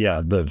awful. think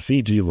the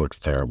CG looks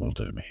terrible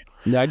to me.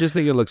 I just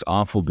think it looks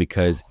awful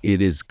because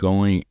it's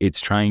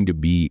trying to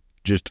be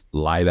just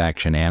live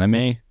action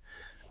anime,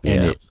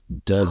 and it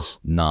does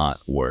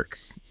not work.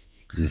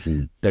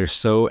 Mm-hmm. They're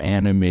so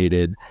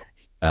animated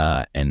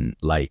and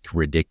like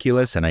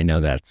ridiculous, and I know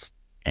that's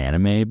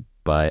anime,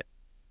 but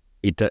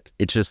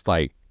it's just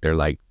like they're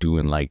like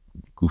doing like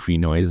goofy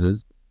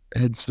noises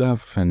and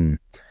stuff, and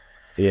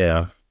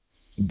Yeah,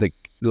 the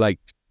like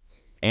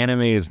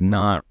anime is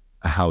not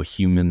how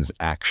humans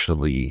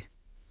actually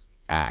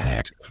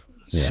act.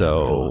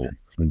 So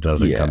it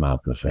doesn't come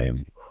out the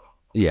same.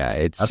 Yeah,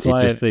 that's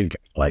why I think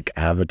like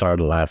Avatar: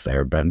 The Last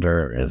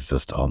Airbender is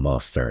just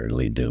almost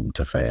certainly doomed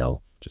to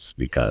fail, just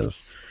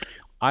because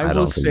I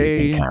don't think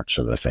you can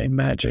capture the same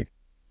magic.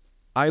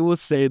 I will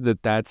say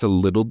that that's a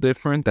little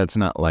different. That's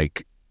not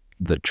like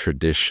the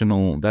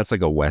traditional. That's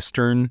like a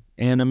Western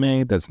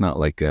anime. That's not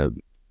like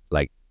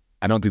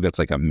I don't think that's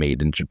like a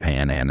made in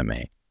Japan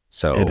anime.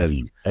 So it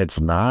is.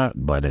 It's not,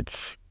 but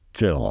it's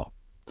still.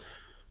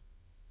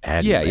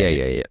 Anime.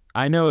 Yeah.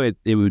 I know it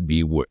would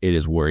be. It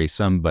is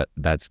worrisome, but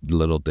that's a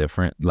little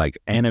different. Like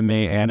anime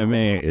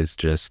is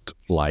just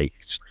like,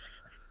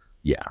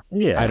 yeah.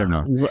 I don't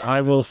know.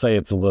 I will say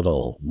it's a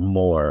little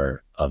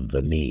more of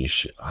the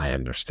niche. I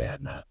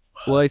understand that.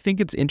 Well, I think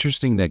it's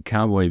interesting that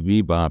Cowboy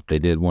Bebop, they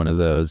did one of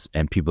those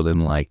and people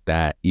didn't like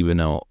that, even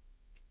though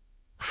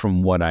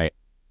from what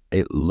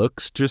it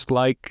looks just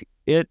like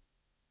it.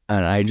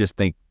 And I just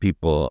think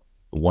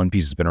One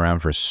Piece has been around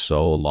for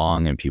so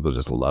long and people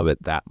just love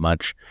it that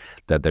much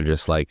that they're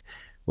just like,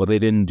 well, they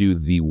didn't do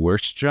the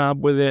worst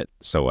job with it,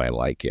 so I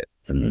like it.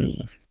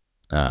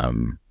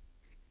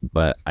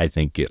 But I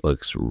think it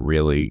looks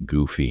really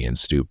goofy and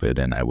stupid,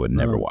 and I would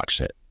never watch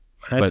it.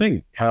 I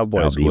think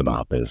Cowboy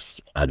Bebop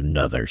is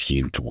another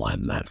huge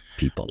one that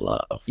people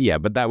love. Yeah,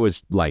 but that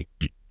was like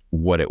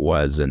what it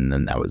was, and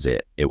then that was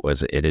it.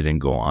 It didn't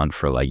go on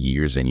for like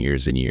years and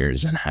years and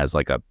years, and has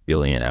like 1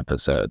 billion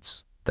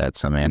episodes that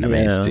some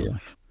animes do.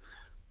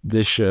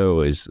 This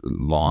show is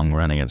long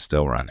running and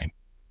still running.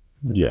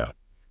 Yeah.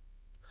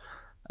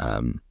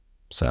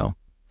 So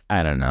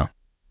I don't know.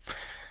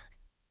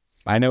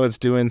 I know it's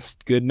doing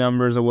good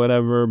numbers or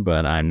whatever,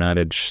 but I'm not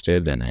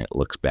interested, and it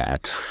looks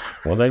bad.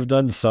 Well, they've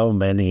done so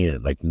many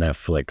like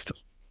Netflix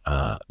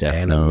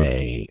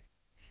anime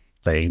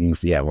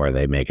things, where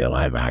they make it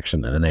live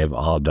action, and they've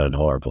all done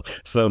horrible.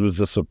 So it was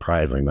just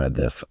surprising that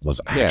this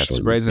was actually. Yeah, it's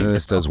surprising that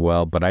this does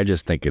well, but I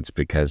just think it's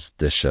because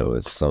this show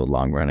is so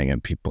long running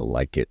and people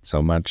like it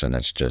so much, and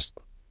it's just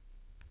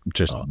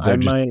they're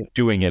just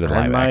doing it live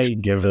action. I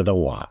might give it a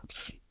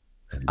watch.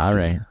 All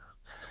right.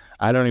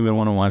 I don't even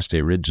want to watch the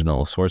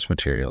original source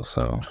material,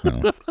 so.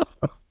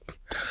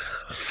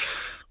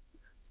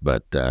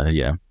 But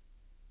yeah,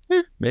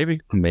 maybe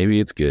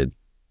it's good.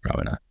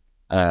 Probably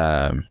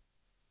not.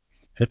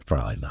 It's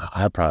probably not.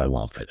 I probably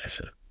won't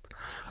finish it.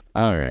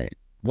 All right.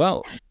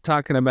 Well,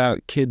 talking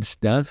about kid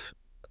stuff,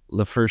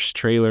 the first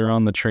trailer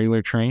on the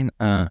trailer train,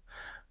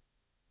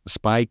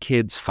 Spy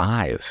Kids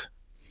 5.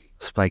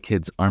 Spy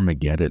Kids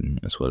Armageddon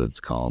is what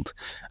it's called.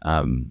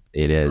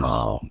 It is.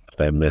 Oh,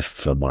 they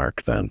missed the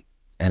mark then.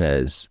 It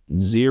has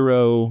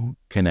zero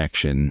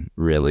connection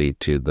really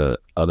to the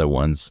other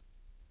ones,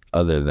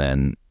 other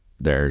than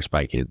their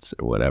Spy Kids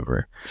or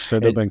whatever.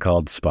 Should have been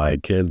called Spy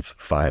Kids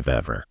 5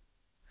 Ever.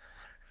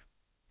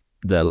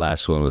 The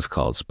last one was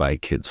called Spy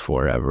Kids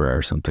Forever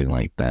or something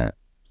like that.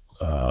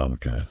 Oh,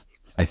 okay.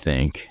 I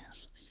think.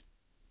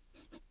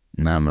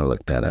 Now I'm gonna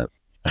look that up.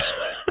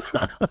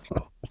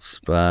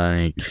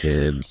 Spy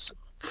Kids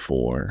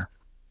 4.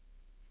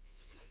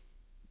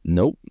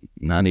 Nope,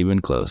 not even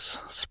close.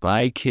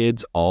 Spy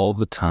Kids All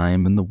the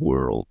Time in the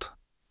World.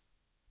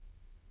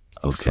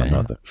 Okay.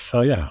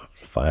 So yeah,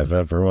 5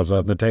 Ever was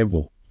on the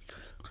table.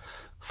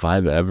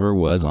 5 Ever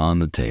was on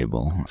the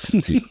table.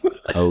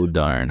 Oh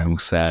darn! I'm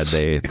sad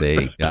they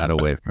got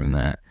away from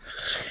that.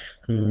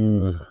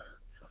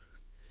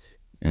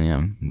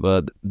 Yeah,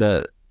 but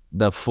the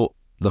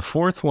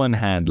fourth one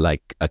had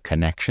like a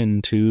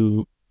connection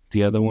to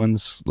the other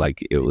ones.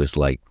 Like it was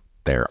like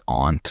their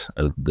aunt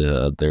of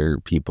the other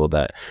people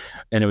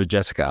and it was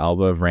Jessica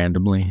Alba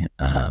randomly,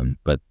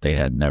 but they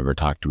had never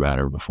talked about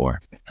her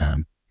before.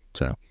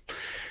 So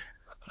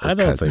I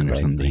don't think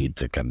they need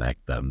to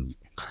connect them.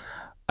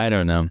 I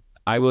don't know.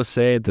 I will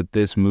say that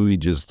this movie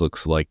just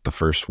looks like the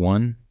first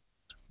one.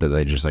 That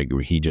they just like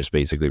he just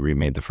basically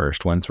remade the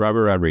first one. It's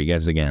Robert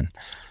Rodriguez again.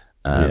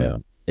 Yeah.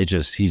 It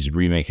just he's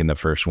remaking the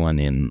first one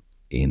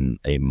in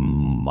a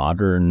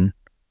modern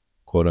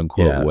quote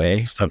unquote Yeah. way.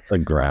 Except the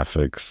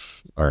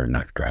graphics, or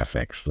not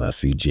graphics, the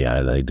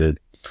CGI they did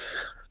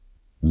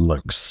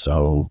looks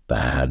so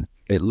bad.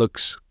 It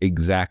looks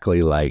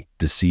exactly like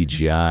the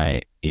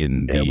CGI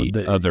in Yeah, the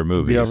but other the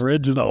movies.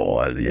 original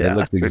one, It yeah.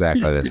 looks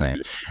exactly the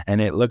same.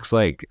 And it looks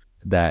like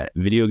that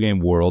video game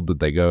world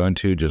that they go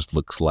into just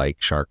looks like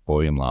Shark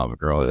Boy and Lava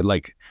Girl.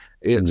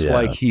 It's Yeah.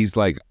 like he's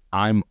like,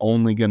 I'm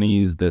only going to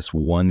use this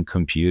one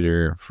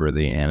computer for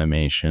the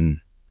animation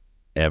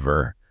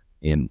ever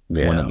in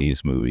one of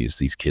these movies,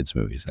 these kids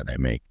movies that I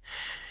make.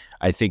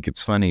 I think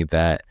it's funny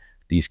that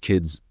these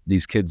kids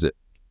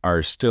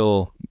are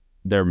still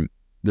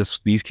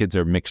these kids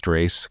are mixed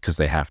race because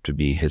they have to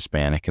be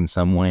Hispanic in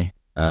some way,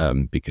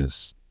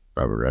 because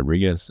Robert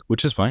Rodriguez,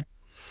 which is fine.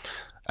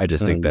 I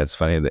just think that's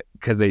funny that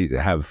because they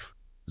have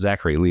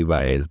Zachary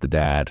Levi as the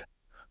dad,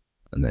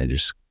 and then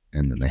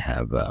they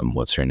have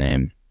what's her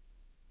name?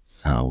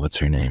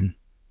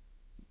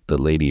 The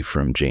lady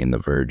from Jane the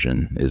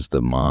Virgin is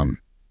the mom.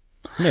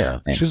 Yeah,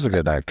 And she's a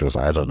good actress.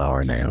 I don't know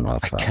her name. I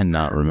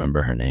cannot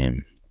remember her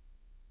name.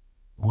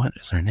 What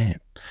is her name?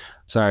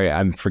 Sorry,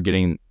 I'm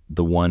forgetting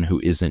the one who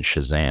isn't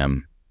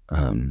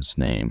Shazam's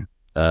name.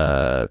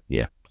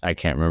 Yeah, I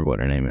can't remember what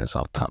her name is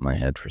off the top of my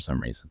head for some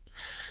reason.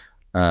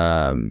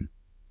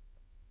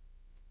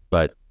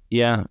 But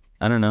yeah,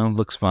 I don't know.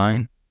 Looks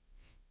fine.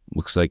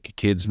 Looks like a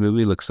kids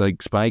movie. Looks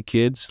like Spy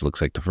Kids.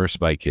 Looks like the first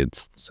Spy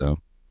Kids. So,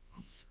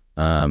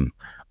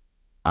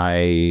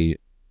 I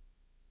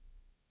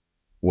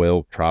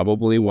will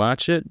probably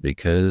watch it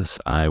because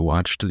I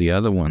watched the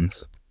other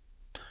ones.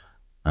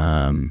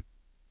 You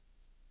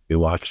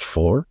watched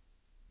 4?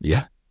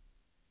 Yeah.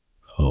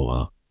 Oh,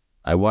 wow.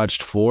 I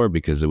watched 4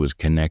 because it was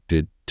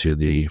connected to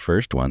the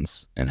first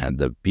ones and had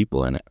the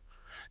people in it.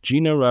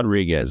 Gina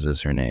Rodriguez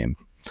is her name.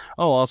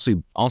 Oh,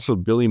 also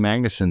Billy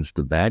Magnuson's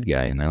the bad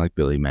guy, and I like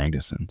Billy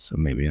Magnuson, so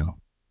maybe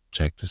I'll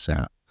check this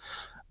out.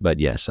 But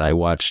yes, I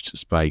watched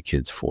Spy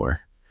Kids 4,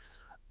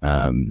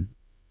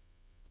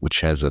 which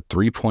has a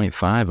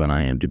 3.5 on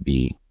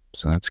IMDb,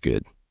 so that's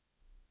good.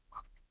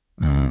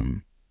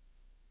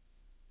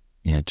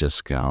 Yeah,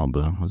 Jessica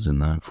Alba was in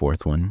the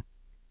 4th one.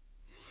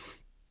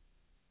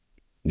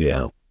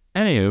 Yeah.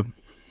 Anywho,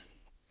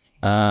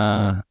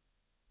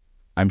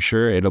 I'm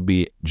sure it'll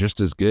be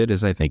just as good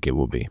as I think it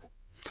will be.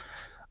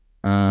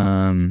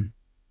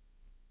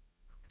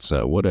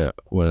 So what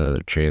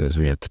other trailers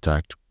we have to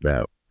talk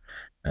about?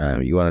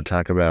 You want to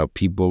talk about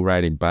people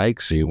riding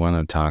bikes, or you want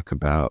to talk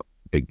about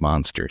big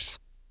monsters?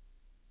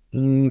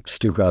 Let's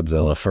do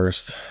Godzilla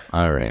first.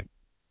 All right.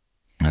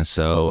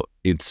 So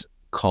it's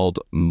called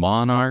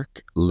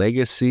Monarch: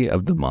 Legacy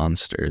of the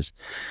Monsters.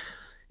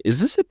 Is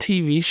this a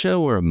TV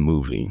show or a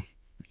movie?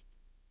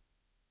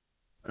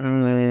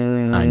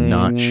 I'm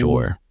not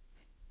sure.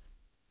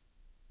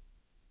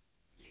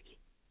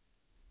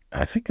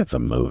 I think it's a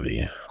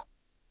movie.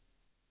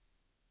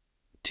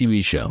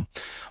 TV show.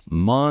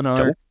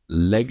 Monarch: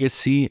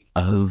 Legacy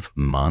of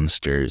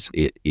Monsters.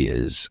 It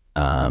is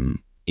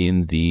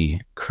in the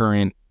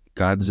current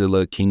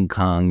Godzilla King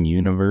Kong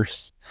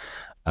universe.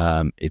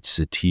 It's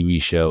a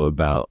TV show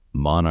about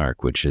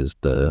Monarch, which is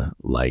the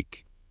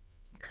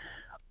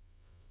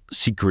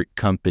secret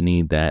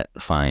company that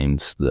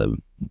finds the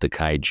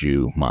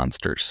kaiju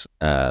monsters.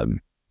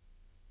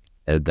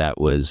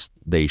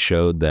 They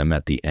showed them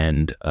at the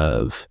end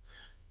of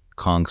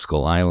Kong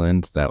Skull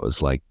Island. That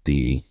was like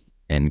the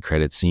end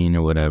credit scene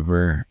or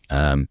whatever.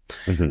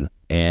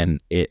 And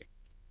it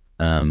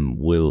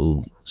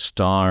will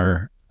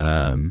star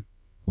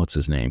what's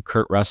his name,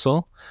 Kurt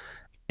Russell,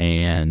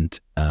 and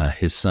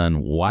his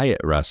son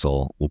Wyatt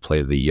Russell will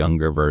play the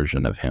younger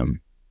version of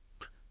him.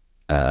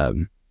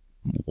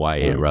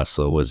 Wyatt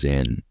Russell was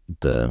in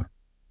the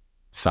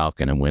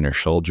Falcon and Winter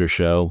Soldier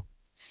show,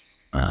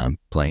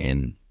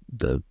 playing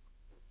the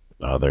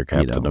other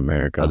Captain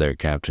America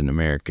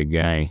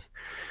guy.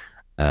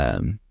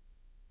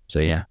 So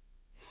yeah,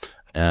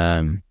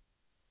 I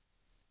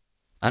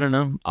don't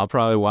know. I'll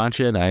probably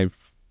watch it. I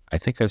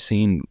think I've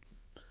seen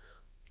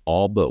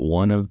all but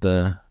one of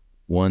the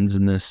ones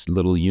in this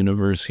little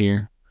universe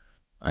here.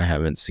 I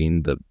haven't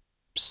seen the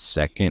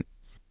second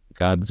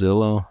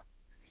Godzilla.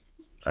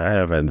 I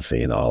haven't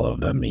seen all of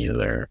them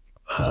either.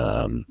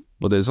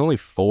 Well, there's only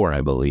 4,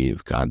 I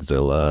believe.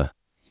 Godzilla,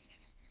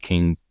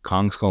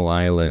 Kong Skull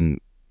Island,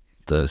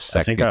 the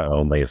second. I think I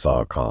only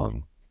saw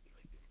Kong.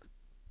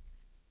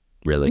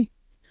 Really?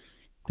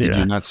 Did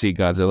you not see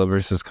Godzilla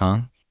versus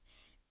Kong?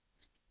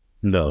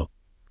 No.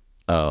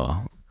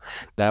 Oh,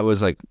 that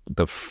was like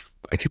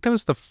I think that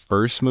was the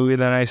first movie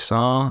that I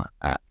saw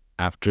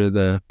after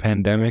the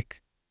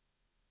pandemic,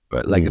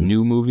 but like a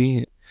new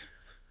movie.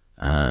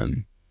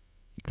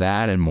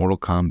 That and Mortal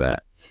Kombat,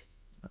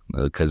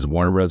 because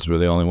Warner Bros. Were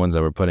the only ones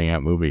that were putting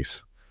out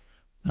movies,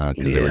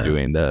 because they were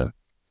doing the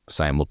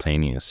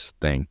simultaneous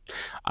thing.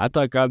 I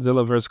thought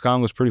Godzilla vs.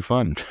 Kong was pretty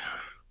fun.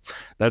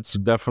 That's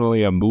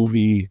definitely a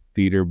movie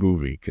theater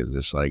movie because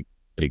it's like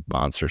big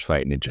monsters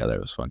fighting each other.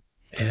 It was fun.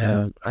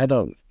 Yeah,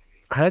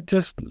 I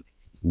just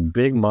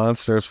big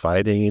monsters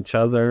fighting each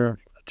other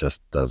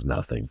just does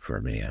nothing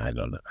for me. I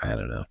don't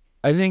know.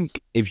 I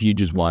think if you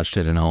just watched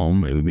it at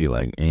home, it would be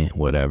like,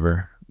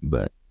 whatever.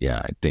 But yeah,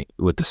 I think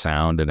with the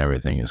sound and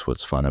everything is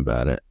what's fun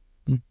about it.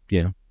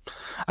 Yeah,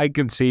 I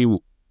can see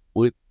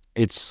what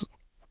it's.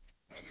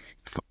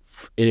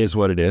 It is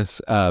what it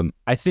is.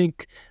 I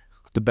think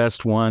the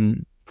best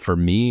one for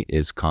me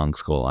is Kong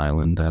Skull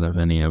Island out of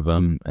any of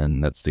them,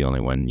 and that's the only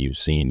one you've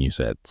seen. You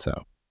said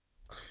so.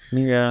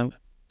 Yeah,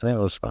 that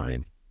was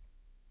fine.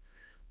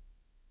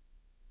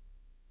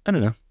 I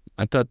don't know.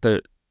 I thought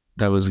that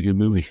was a good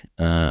movie.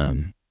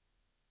 And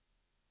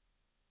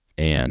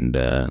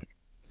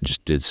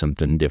just did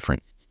something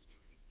different.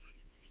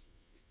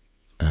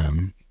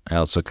 I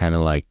also kind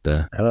of like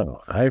I don't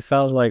know. I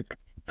felt like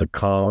the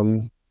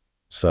Kong.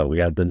 So we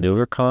had the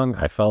newer Kong.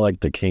 I felt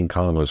like the King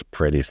Kong was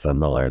pretty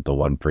similar. The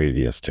one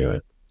previous to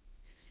it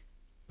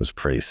was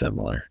pretty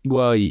similar.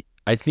 well,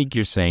 I think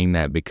you're saying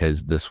that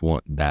because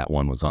that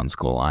one was on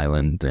Skull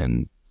Island,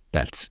 and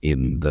that's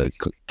in the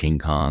King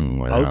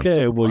Kong.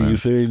 Okay, well, you're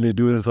saying they're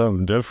doing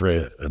something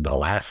different. The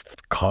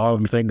last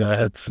Kong thing I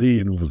had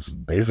seen was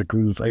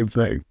basically the same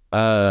thing.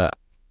 I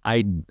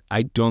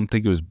don't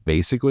think it was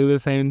basically the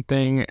same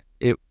thing.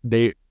 It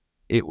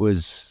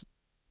was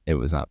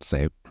not the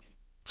same.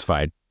 It's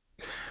fine.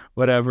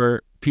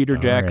 Whatever. Peter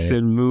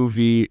Jackson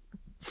movie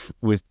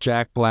with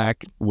Jack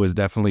Black was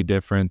definitely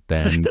different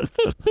than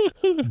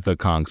the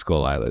Kong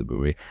Skull Island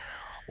movie.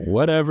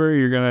 Whatever,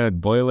 you're gonna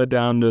boil it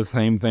down to the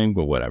same thing,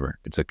 but whatever,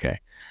 it's okay.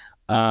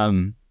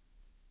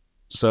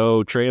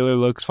 So trailer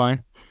looks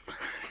fine.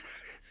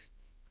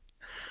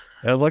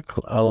 It looked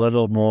a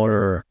little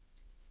more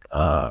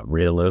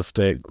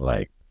realistic,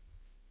 like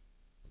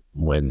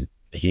when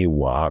he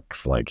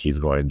walks, like he's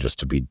going just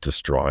to be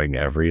destroying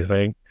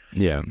everything.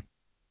 Yeah.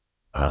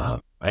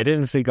 I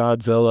didn't see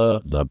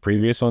Godzilla, the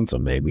previous one, so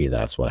maybe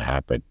that's what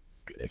happened.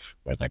 If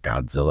when the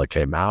Godzilla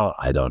came out,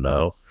 I don't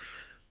know.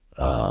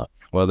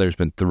 Well, there's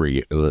been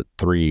three. There's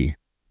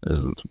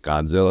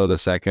Godzilla, the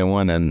second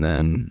one, and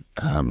then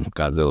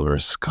Godzilla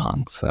vs.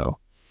 Kong. So,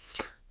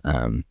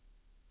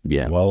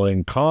 yeah. Well,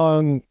 in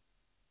Kong,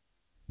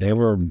 they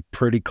were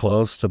pretty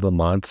close to the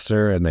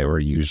monster, and they were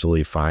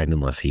usually fine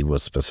unless he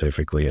was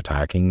specifically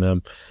attacking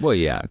them. Well,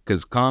 yeah,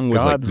 because Kong was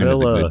Godzilla, like kind of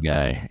the good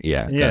guy.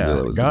 Yeah,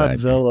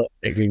 Godzilla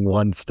taking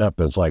one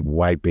step is like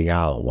wiping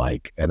out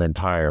like an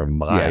entire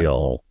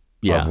mile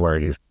of where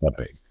he's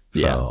stepping.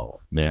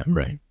 So, yeah,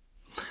 right.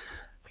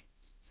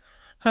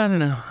 I don't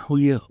know.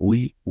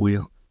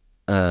 We'll.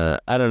 I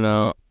don't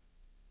know.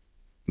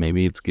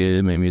 Maybe it's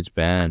good. Maybe it's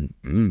bad.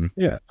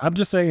 Yeah, I'm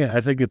just saying.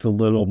 I think it's a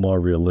little more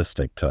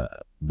realistic to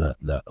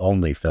the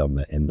only film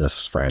in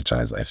this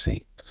franchise I've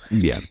seen.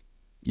 Yeah,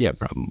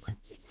 probably.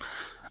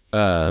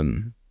 All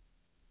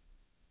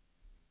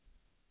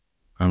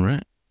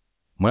right.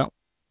 Well,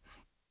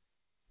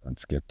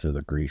 let's get to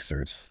the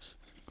greasers.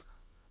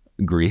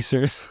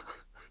 Greasers.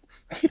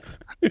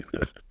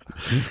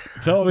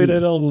 Tell me they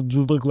don't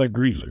look like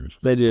greasers.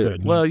 They do.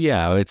 Well,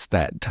 yeah, it's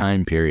that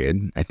time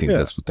period. I think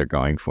that's what they're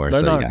going for.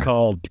 They're not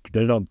called.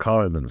 They're not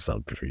calling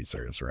themselves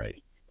greasers,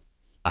 right?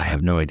 I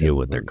have no idea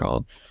what they're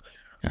called.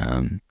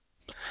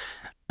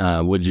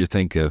 What did you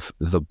think of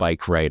the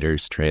Bike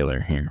Riders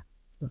trailer here?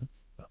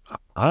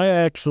 I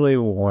actually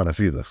want to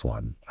see this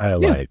one. I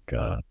like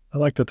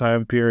the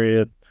time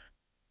period.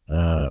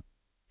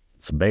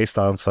 It's based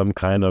on some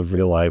kind of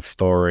real life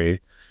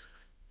story.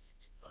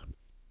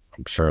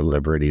 I'm sure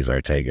liberties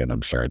are taken.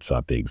 I'm sure it's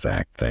not the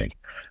exact thing,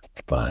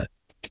 but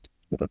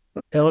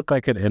it looked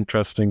like an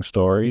interesting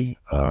story.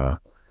 I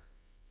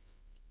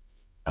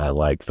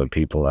like the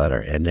people that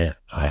are in it.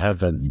 I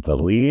haven't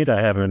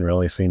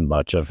really seen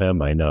much of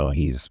him. I know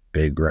he's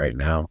big right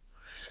now.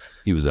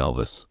 He was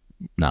Elvis,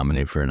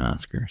 nominated for an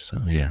Oscar. So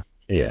yeah.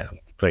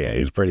 So yeah,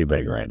 he's pretty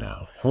big right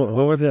now. Who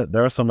were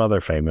there are some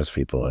other famous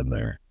people in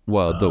there.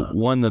 Well, the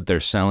one that they're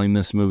selling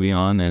this movie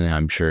on, and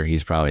I'm sure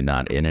he's probably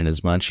not in it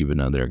as much, even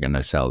though they're going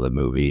to sell the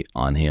movie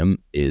on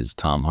him, is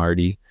Tom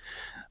Hardy.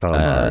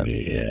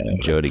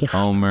 Jodie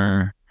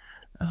Comer,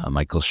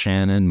 Michael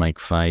Shannon, Mike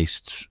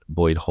Feist,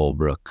 Boyd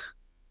Holbrook,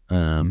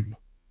 Norman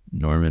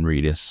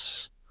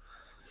Reedus.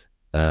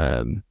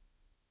 Every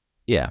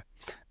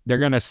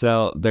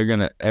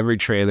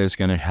trailer's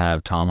going to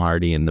have Tom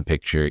Hardy in the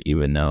picture,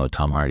 even though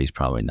Tom Hardy's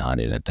probably not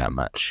in it that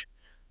much,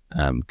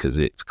 because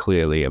it's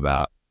clearly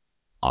about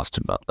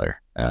Austin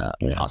Butler.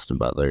 Austin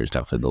Butler is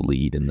definitely the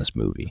lead in this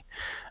movie.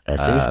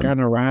 If he's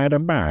gonna ride a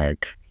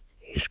bike,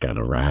 he's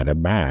gonna ride a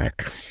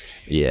bike.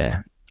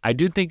 Yeah. I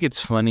do think it's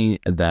funny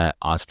that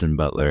Austin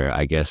Butler,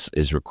 I guess,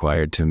 is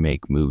required to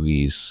make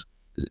movies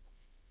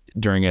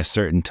during a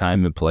certain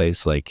time and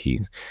place. Like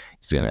he's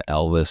gonna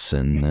Elvis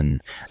and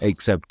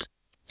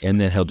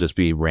then he'll just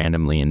be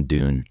randomly in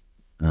Dune.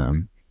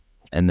 And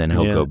then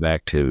he'll go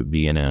back to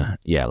being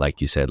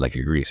like you said, like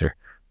a greaser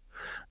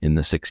in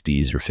the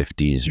 60s or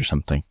 50s or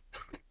something.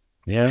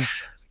 Yeah.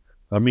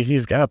 I mean,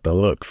 he's got the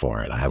look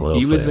for it. I will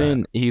He say was that.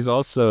 in. He was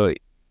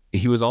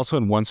also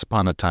in Once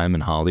Upon a Time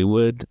in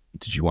Hollywood.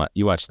 Did you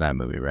watch that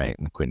movie, right?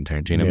 The Quentin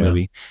Tarantino Yeah.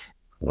 movie.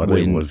 What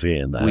When was he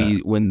in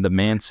that? when the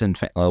Manson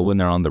when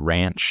they're on the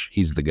ranch,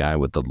 he's the guy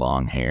with the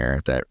long hair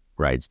that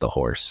rides the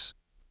horse.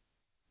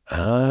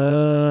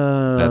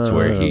 That's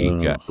where he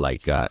Oh,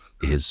 got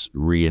his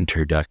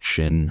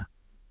reintroduction,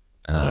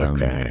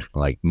 okay.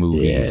 like Yeah.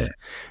 movies,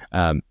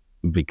 um,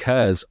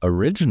 because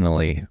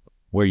originally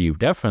where you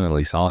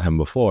definitely saw him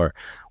before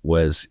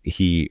was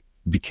he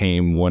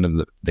became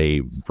they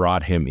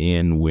brought him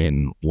in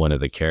when one of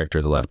the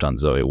characters left on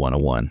Zoe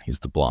 101. He's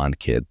the blonde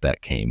kid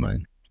that came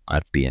in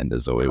at the end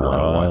of Zoe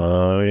 101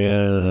 Oh,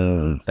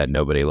 yeah. that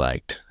nobody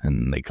liked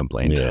and they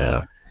complained.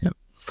 Yeah. Yep.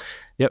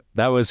 Yep.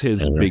 That was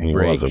his And big he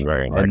wasn't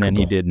break. very And then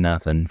he likable. did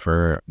nothing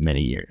for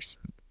many years.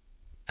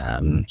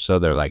 Mm. So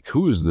they're like,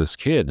 who is this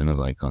kid? And I was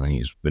like, well,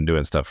 he's been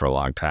doing stuff for a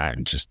long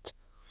time. Just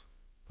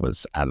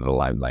was out of the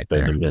limelight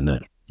Been there. a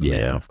minute.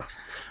 Yeah.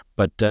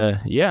 But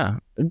yeah,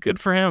 good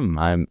for him.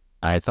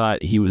 I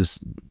thought he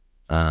was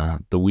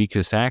the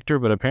weakest actor,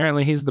 but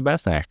apparently he's the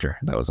best actor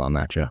that was on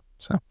that show.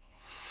 So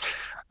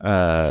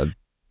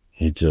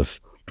he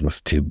just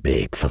was too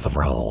big for the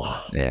role.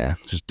 Yeah,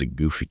 just a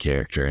goofy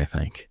character, I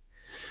think.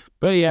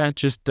 But yeah,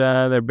 just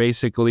they're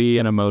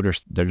basically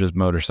they're just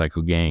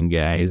motorcycle gang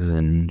guys,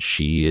 and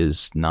she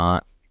is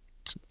not,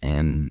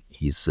 and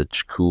he's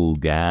such a cool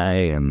guy,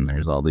 and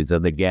there's all these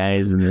other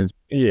guys in this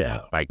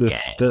bike gang.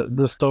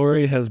 The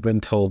story has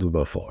been told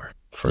before,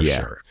 for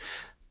sure.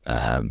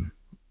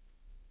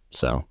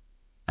 So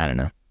I don't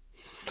know.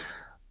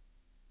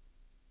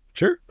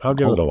 Sure, I'll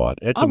give it a watch.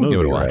 It's a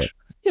movie, right?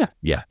 Yeah,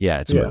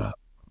 it's a movie.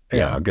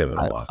 Yeah, I'll give it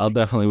a watch. I'll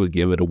definitely would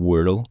give it a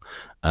Wordle.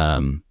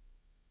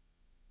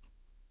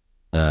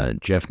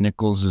 Jeff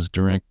Nichols is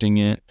directing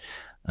it.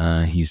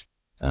 He's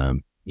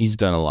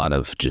done a lot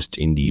of just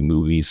indie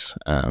movies.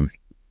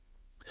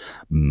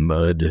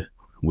 Mud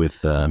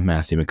with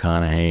Matthew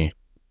McConaughey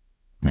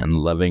and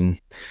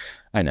Loving.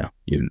 I know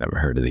you've never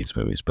heard of these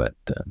movies, but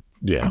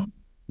yeah,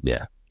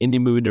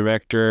 indie movie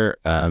director.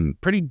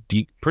 Pretty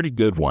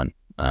good one.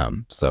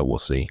 So we'll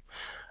see.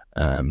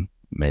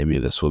 Maybe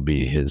this will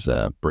be his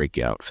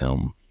breakout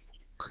film.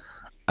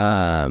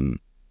 Yeah,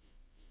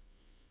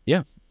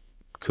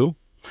 cool.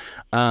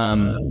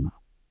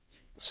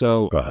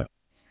 So go ahead.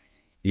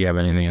 You have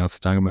anything else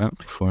to talk about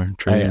before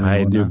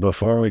I do.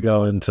 Before we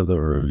go into the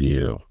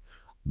review,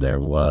 there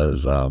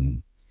was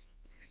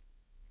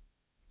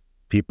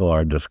people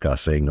are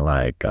discussing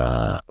like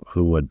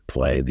who would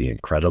play the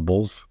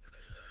Incredibles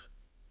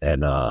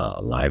in a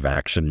live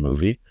action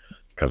movie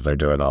because they're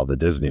doing all the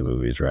Disney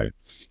movies, right?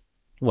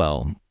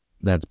 Well,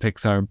 that's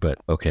Pixar, but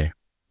okay.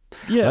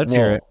 Yeah, let's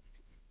hear it.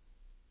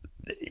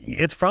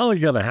 It's probably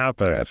gonna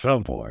happen at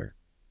some point.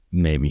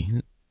 Maybe.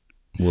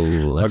 Well,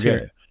 let's hear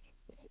it.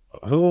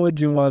 Who would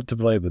you want to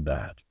play the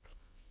dad?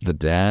 The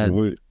dad?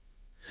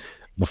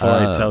 Before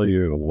I tell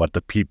you what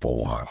the people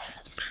want.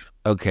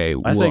 Okay.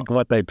 I think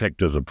what they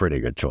picked is a pretty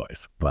good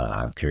choice, but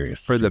I'm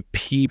curious. For the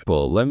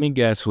people, let me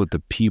guess what the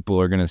people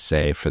are going to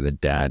say for the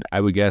dad.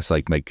 I would guess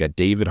like a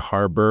David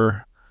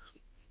Harbour.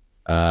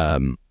 Oh,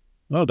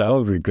 that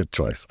would be a good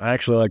choice. I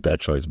actually like that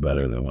choice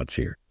better than what's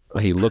here.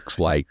 He looks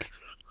like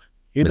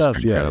he Mr.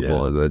 does,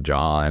 Incredible, the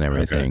jaw and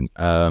everything.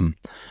 Okay.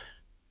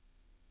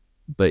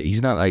 But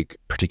he's not like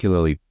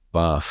particularly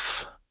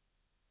buff,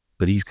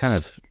 but he's kind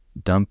of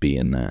dumpy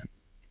in that.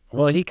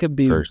 Well, he could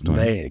be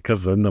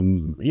because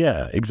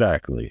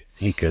exactly.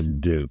 He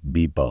could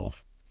be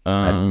both.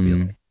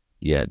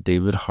 Yeah,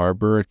 David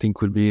Harbour I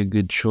think would be a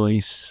good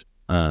choice.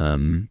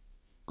 I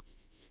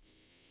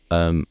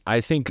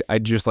think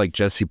I'd just like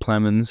Jesse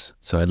Plemons,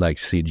 so I'd like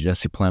to see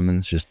Jesse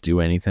Plemons just do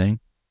anything.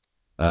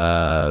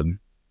 I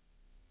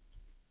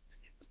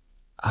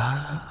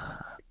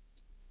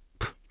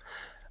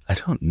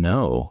don't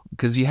know,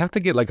 because you have to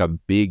get like a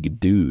big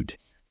dude.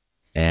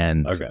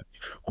 And okay,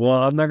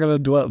 well, I'm not gonna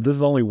dwell. This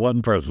is only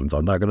one person, so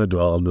I'm not gonna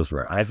dwell on this.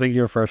 I think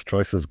your first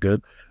choice is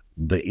good.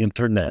 The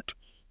internet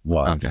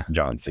wants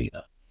John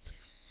Cena.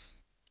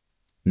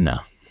 No,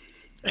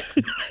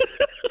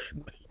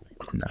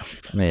 no,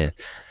 man,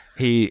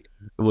 he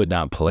would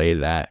not play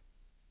that.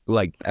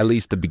 Like at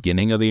least the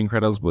beginning of The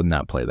Incredibles would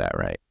not play that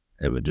right.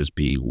 It would just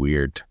be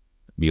weird.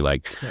 Be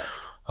like,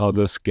 oh,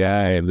 this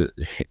guy,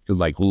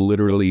 like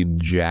literally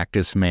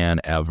jackedest man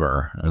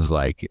ever. I was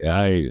like,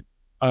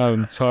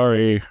 I'm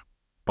sorry,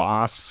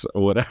 boss,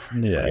 or whatever.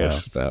 Yeah,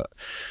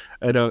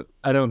 I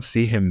don't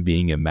see him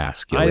being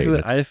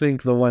emasculated. I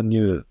think the one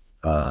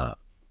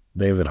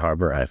David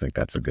Harbour. I think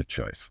that's a good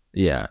choice.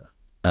 Yeah,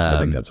 I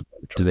think that's a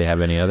good choice. Do they have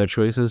any other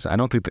choices? I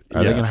don't think.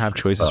 Are they going to have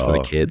choices for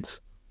the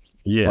kids?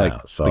 Yeah,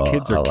 like, so the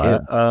kids are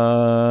kids.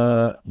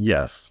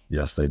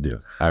 Yes, they do.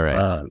 All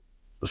right.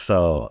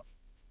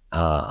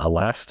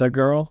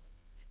 Elastigirl.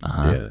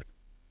 Yeah.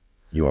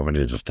 You want me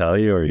to just tell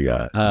you, or you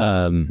got?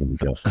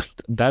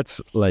 That's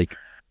like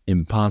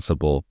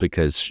impossible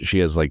because she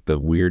has like the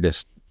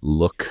weirdest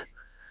look.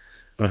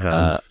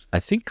 I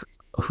think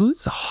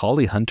who's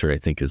Holly Hunter? I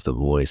think is the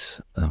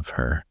voice of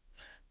her.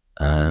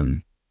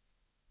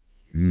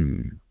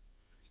 Hmm.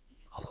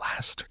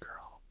 Elastigirl.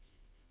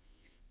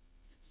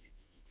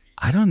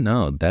 I don't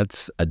know.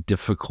 That's a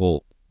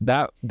difficult.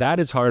 That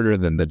is harder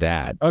than the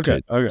dad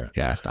Okay, to okay.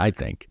 cast. I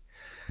think.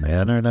 The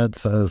internet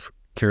says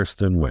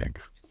Kirsten Wiig.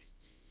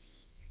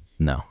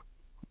 No.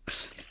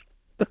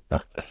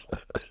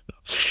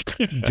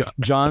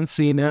 John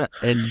Cena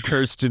and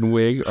Kirsten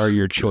Wiig are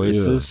your Yeah.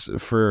 choices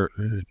for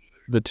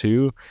the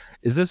two.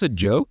 Is this a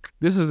joke?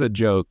 This is a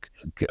joke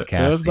It's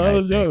casting, not I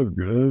a think.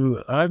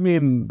 joke. I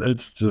mean,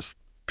 it's just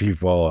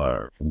people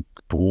are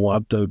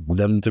want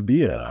them to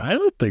be it. I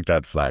don't think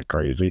that's that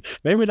crazy.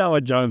 Maybe not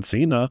with John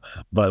Cena,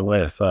 but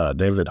with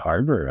David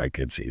Harbour, I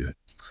could see it.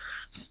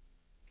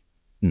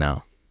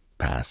 No,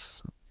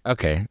 pass.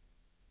 Okay.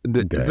 Is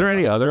Okay. there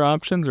any other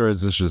options, or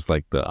is this just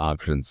like the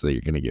options that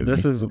you're going to give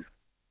This me? is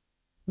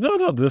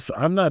no. This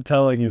I'm not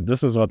telling you.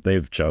 This is what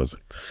they've chosen.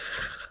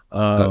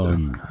 Uh,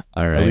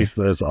 all At right. least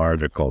this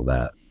article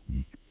that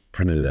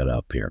printed it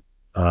up here.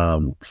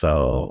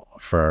 So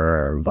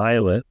for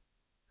Violet,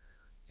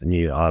 and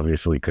you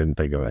obviously couldn't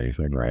think of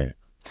anything, right?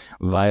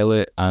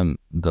 Violet,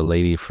 the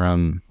lady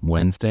from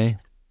Wednesday.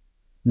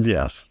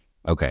 Yes.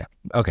 Okay.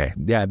 Okay.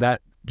 Yeah,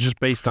 that just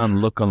based on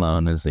look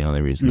alone is the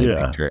only reason they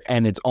Yeah. picked her.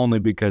 And it's only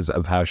because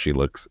of how she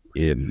looks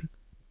in And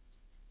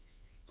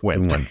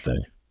Wednesday. Wednesday.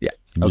 Yeah.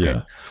 Okay.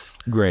 Yeah.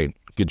 Great.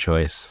 Good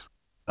choice.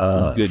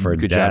 Good For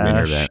good job,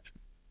 Dash, internet.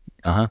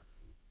 Uh-huh.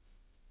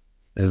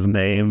 his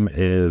name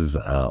is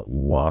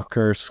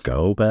Walker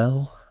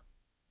Scobell.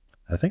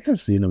 I think I've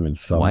seen him in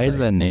Why is something.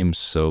 that name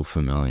so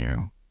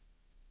familiar?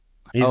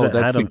 He's Oh, an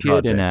that's the Adam kid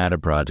in Project. Ada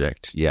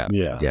Project. Yeah.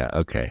 Yeah. Yeah.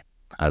 Okay.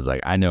 I was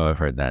like, I know I've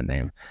heard that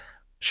name.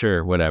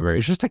 Sure, whatever.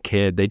 It's just a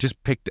kid. They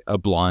just picked a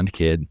blonde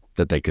kid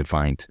that they could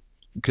find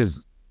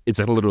because it's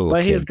a little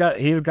But kid.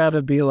 he's got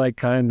to be like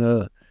kind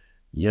of,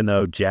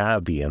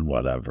 jabby and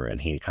whatever,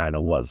 and he kind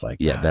of was like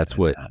Yeah, that that's in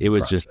what it Adam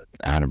was. Just Project.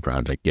 Adam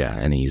Project. Yeah,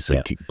 and he's a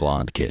Yeah.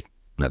 blonde kid.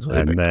 That's what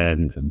they And picked.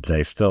 then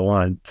they still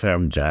want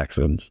Sam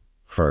Jackson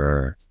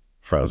for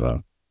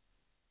Frozen.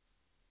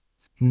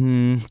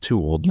 Too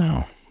old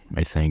now,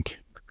 I think.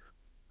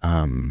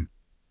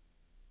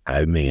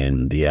 I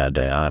mean, yeah,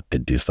 they have to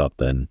do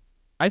something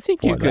I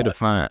think you for could that.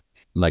 find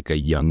like a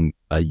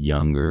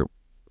younger,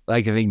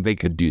 like I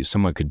think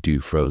someone could do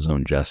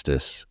Frozone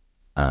justice.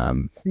 Yeah. I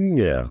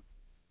mean,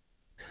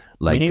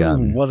 Like he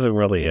wasn't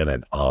really in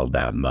it all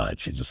that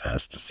much. He just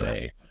has to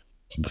say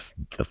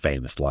the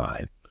famous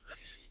line.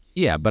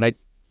 yeah, but I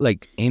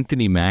like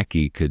Anthony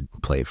Mackie could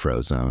play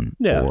Frozone,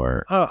 Yeah,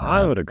 or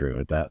I would agree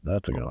with that.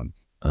 That's a good one.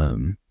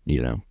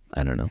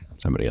 I don't know,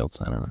 somebody else.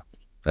 I don't know.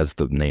 That's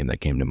the name that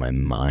came to my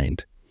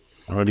mind.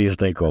 What do you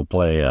think will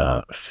play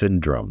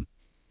Syndrome?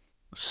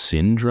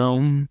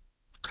 Syndrome.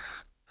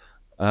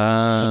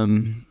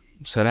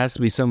 So it has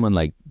to be someone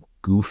like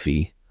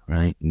goofy,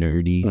 right?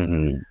 Nerdy.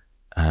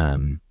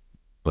 Mm-hmm.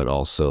 But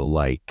also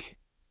like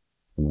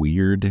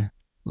weird,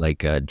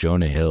 like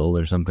Jonah Hill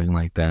or something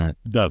like that.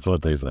 That's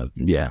what they said.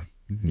 Yeah.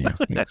 Yeah.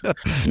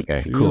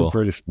 Okay, You were cool.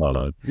 pretty spot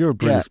on. You were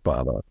pretty Yeah.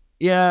 spot on.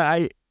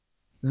 Yeah.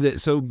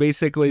 So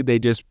basically they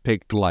just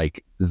picked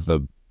like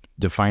the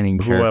defining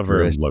Whoever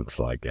characteristic looks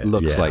like it.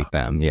 looks Yeah. like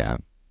them. Yeah.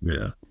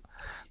 Yeah.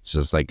 It's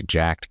just like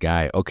jacked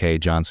guy. Okay.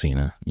 John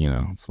Cena,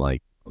 it's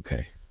like,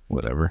 okay,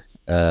 whatever.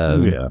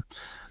 Yeah.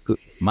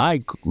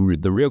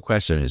 The real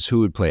question is who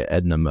would play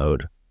Edna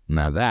Mode?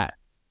 Now that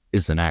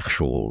is an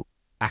actual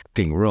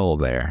acting role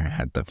there. I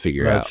had to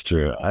figure out. That's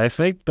true. I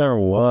think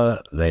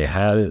they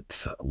had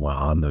it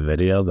on the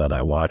video that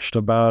I watched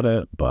about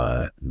it,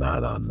 but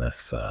not on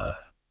this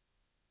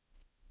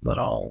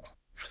little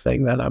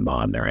thing that I'm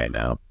on right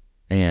now.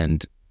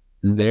 And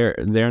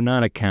they're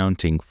not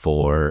accounting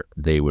for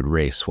they would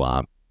race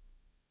swap,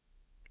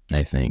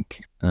 I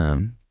think.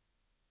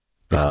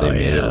 If they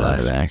made it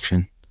live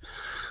action.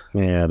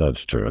 Yeah,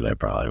 that's true. They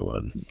probably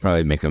would.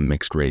 Probably make a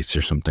mixed race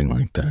or something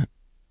like that.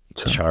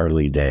 So,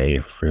 Charlie Day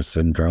for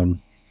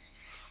Syndrome.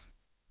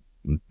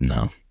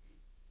 no.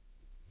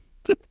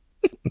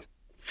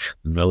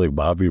 Millie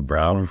Bobby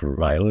Brown for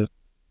Violet.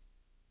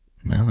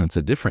 Well, that's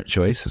a different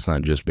choice. It's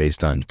not just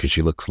based on because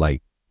she looks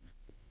like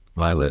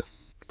Violet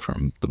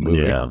from the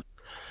movie. Yeah.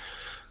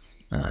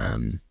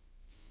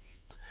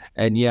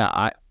 And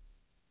yeah,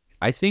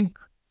 I think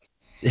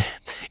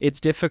it's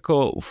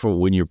difficult for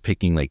when you're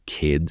picking like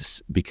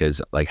kids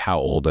because like how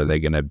old are they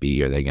going to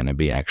be? Are they going to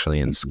be actually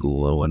in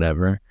school or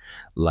whatever?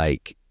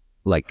 Like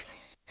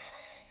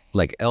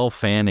Elle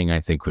Fanning,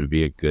 I think would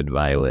be a good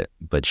Violet,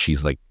 but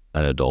she's like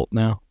an adult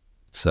now.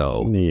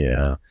 So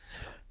yeah,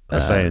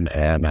 they're saying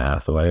Anne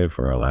Hathaway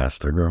for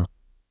Elastigirl.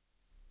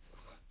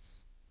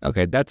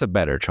 Okay, that's a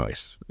better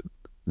choice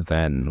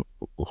than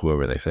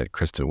whoever they said,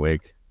 Kristen Wiig.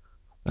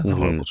 That's a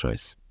horrible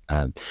choice.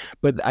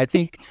 But I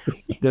think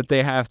that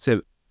they have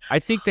to. I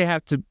think they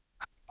have to.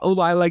 Oh,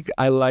 I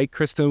like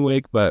Kristen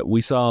Wiig, but we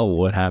saw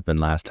what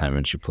happened last time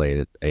when she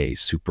played a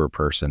super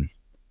person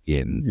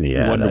in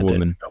Wonder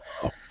Woman.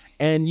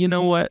 And you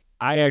know what?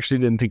 I actually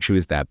didn't think she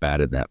was that bad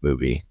in that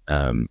movie.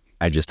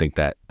 I just think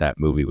that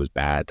movie was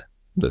bad.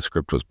 The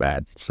script was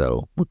bad.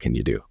 So what can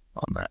you do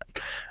on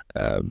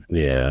that?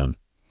 Yeah.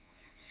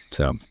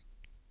 So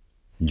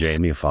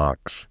Jamie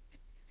Foxx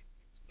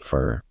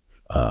for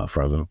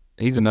Frozen.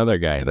 He's another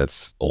guy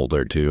that's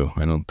older too.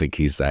 I don't think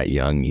he's that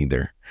young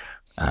either.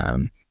 I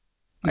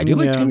do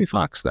like Yeah. Jamie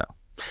Foxx though.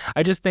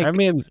 I just think, I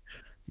mean,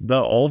 the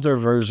older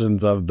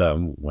versions of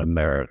them when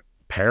they're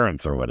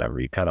parents or whatever,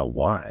 you kind of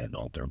want an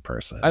older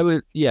person.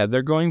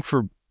 they're going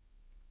for,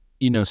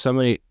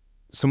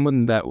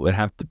 someone that would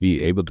have to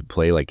be able to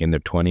play like in their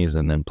 20s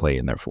and then play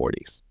in their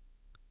 40s.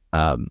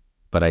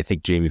 But I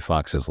think Jamie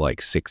Foxx is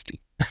like 60,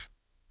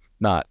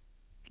 not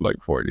like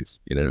 40s.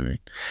 You know what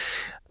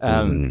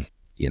I mean?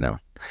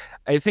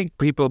 I think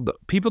people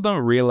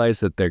don't realize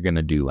that they're going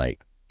to do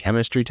like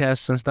chemistry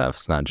tests and stuff.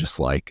 It's not just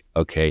like,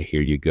 okay,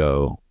 here you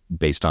go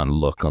based on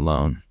look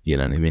alone. You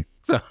know what I mean?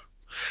 So,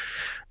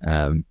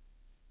 I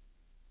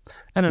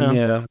don't know.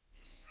 Yeah.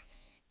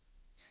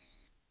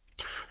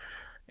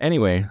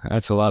 Anyway,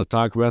 that's a lot of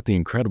talk about The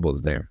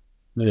Incredibles there.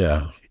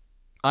 Yeah.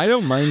 I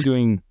don't mind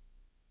doing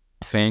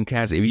fan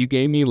cast. If you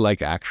gave me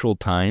like actual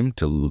time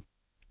to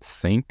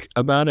think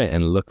about it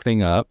and look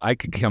thing up, I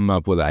could come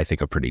up with, I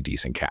think, a pretty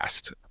decent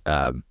cast.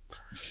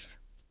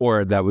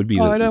 Or that would be.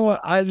 I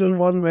didn't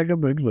want to make a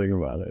big thing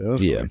about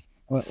it. Yeah.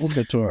 Cool. We'll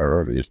get to our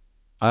reviews.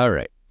 All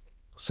right.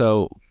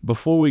 So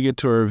before we get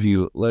to our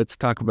review, let's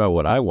talk about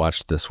what I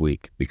watched this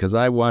week, because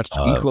I watched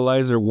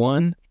Equalizer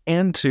 1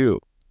 and 2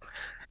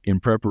 in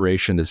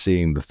preparation to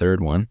seeing the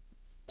third one.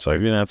 So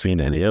have you not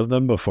seen any of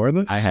them before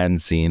this? I hadn't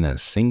seen a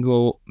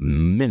single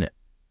minute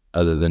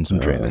other than some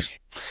trailers.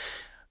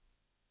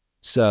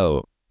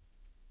 So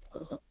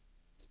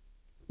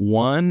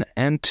 1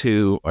 and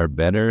 2 are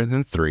better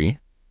than 3.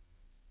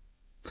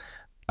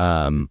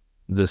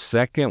 The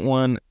second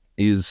one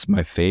is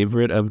my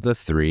favorite of the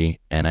 3,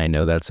 and I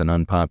know that's an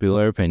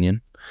unpopular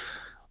opinion.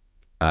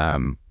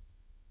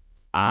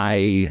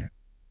 I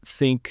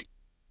think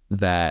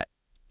that,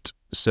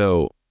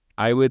 so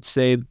I would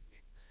say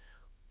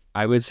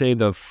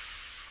the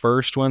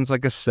first one's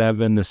like a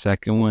 7, the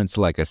second one's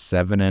like a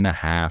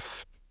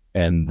 7.5,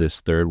 and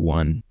this third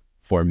one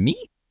for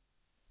me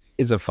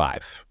is a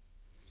 5.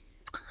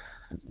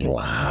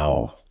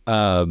 Wow.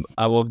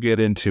 I will get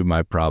into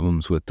my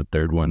problems with the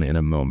third one in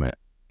a moment.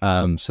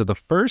 So the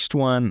first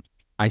one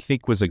I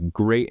think was a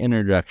great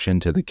introduction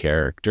to the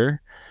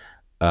character.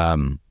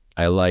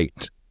 I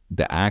liked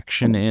the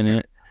action in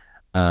it.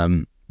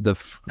 The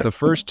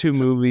first two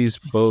movies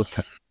both,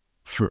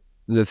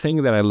 the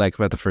thing that I like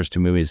about the first two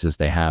movies is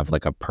they have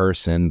like a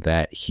person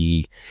that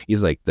he's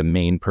like the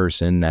main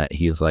person that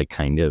he's like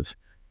kind of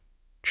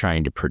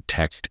trying to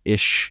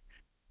protect-ish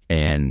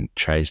and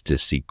tries to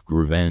seek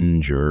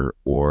revenge or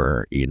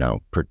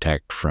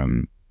protect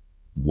from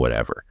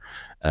whatever.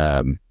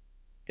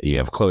 You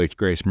have Chloe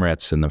Grace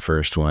Moretz in the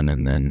first one,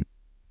 and then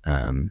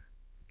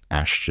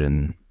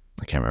Ashton,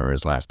 I can't remember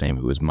his last name,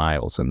 who was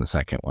Miles in the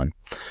second one.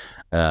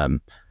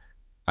 I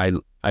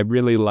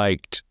really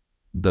liked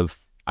the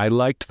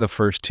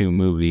first two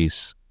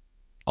movies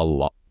a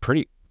lot.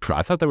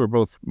 I thought they were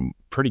both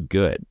pretty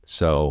good.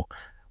 So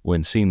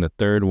when seeing the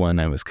third one,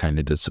 I was kind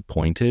of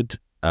disappointed.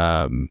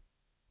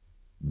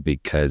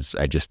 Because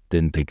I just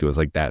didn't think it was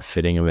like that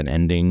fitting of an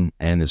ending,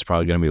 and it's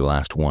probably going to be the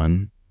last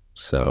one.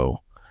 So,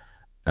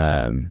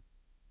 the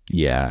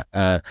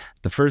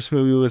first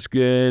movie was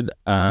good.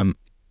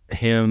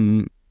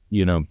 Him,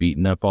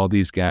 beating up all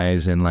these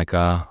guys in like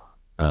a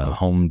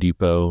Home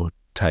Depot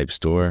type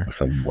store,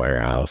 some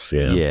warehouse.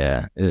 Yeah,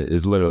 yeah,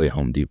 it's literally a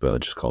Home Depot,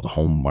 just called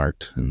Home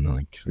Mart, and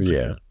like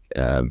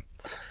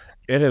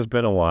it has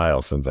been a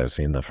while since I've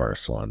seen the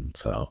first one.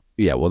 So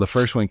yeah, well, the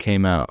first one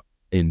came out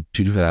in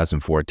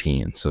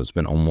 2014, so it's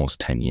been almost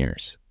 10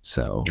 years.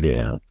 So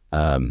yeah,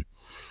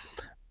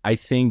 I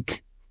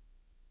think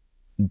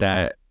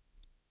that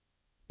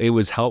it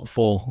was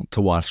helpful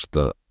to watch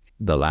the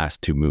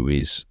last two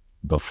movies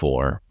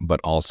before,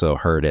 but also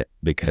heard it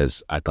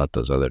because I thought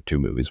those other two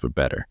movies were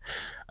better.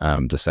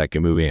 The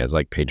second movie has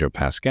like Pedro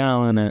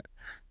Pascal in it,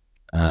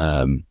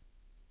 and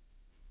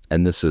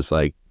this is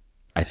like,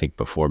 I think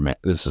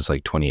this is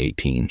like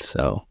 2018,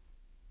 so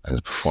it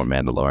was before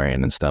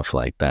Mandalorian and stuff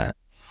like that.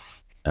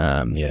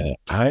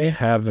 I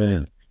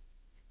haven't.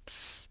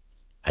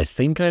 I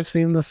think I've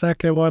seen the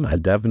second one.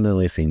 I've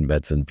definitely seen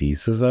bits and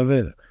pieces of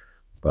it,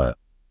 but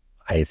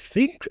I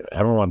think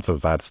everyone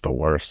says that's the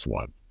worst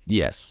one.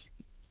 Yes,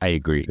 I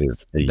agree.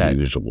 Is the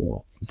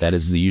usual. That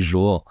is the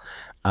usual.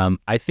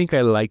 I think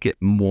I like it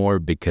more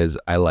because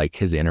I like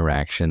his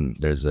interaction.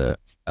 There's a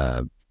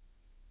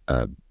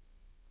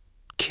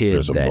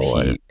kid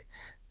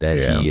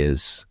he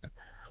is,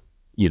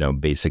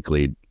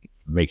 basically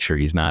make sure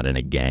he's not in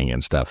a gang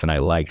and stuff. And I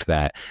liked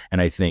that. And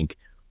I think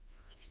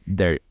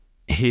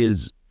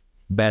his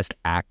best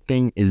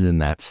acting is in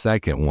that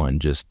second one,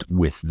 just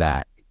with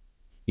that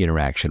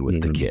interaction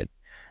with the kid.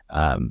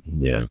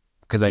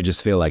 Because I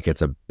just feel like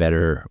it's a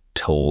better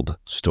told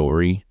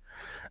story.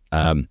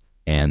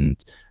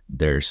 And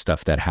there's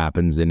stuff that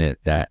happens in it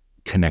that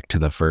connect to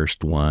the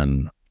first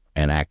one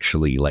and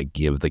actually like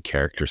give the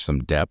character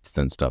some depth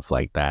and stuff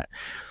like that.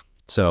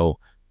 So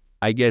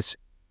I guess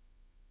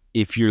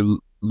if you're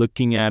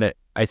looking at it,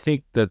 I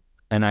think that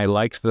and I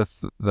liked the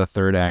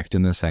third act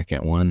in the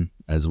second one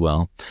as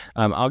well.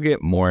 I'll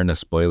get more into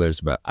spoilers,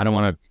 but I don't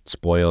want to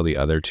spoil the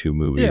other two Yeah.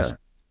 movies.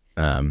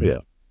 Yeah.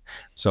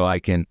 So I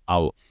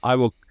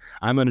will.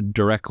 I'm going to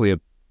directly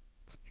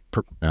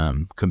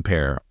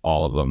compare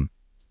all of them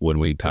when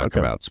we talk Okay.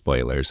 about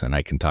spoilers, and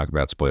I can talk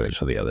about spoilers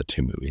for the other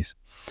two movies.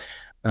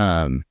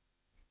 But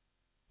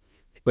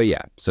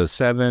yeah, so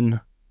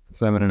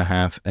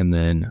 7.5, and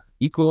then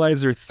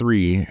Equalizer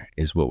 3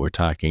 is what we're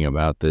talking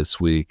about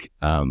this week.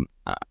 I'm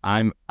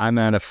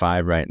at a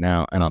 5 right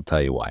now, and I'll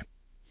tell you why.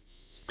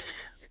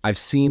 I've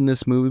seen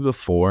this movie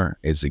before.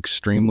 It's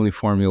extremely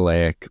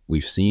formulaic.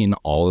 We've seen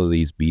all of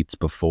these beats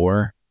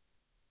before,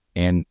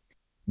 and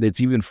it's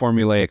even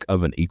formulaic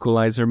of an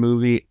Equalizer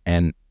movie,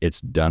 and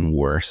it's done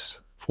worse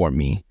for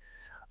me.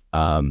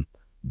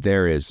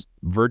 There is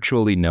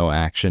virtually no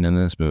action in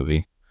this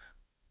movie.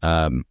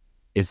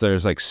 It's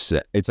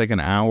like an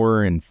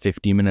hour and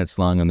 50 minutes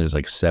long, and there's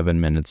like 7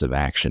 minutes of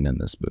action in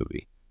this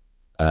movie.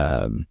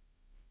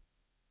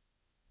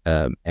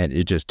 And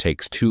it just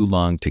takes too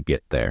long to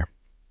get there.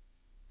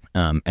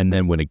 And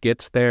then when it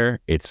gets there,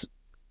 it's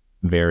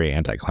very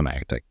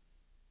anticlimactic.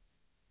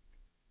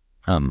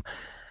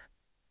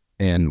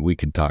 And we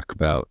could talk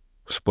about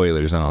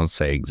spoilers, and I'll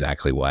say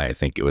exactly why I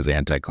think it was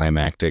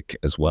anticlimactic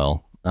as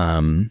well.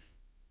 But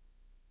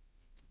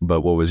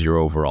what was your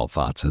overall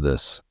thoughts of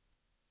this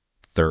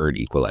third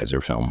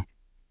Equalizer film?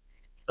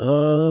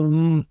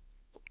 I'm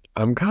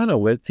kind of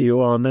with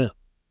you on it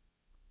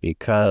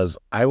because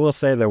I will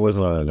say there was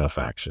not enough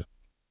action.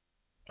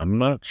 I'm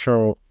not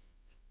sure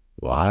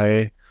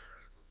why.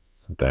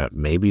 That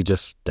maybe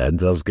just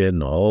Denzel's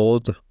getting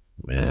old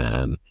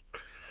and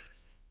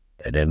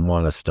they didn't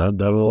want to stunt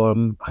double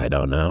him. I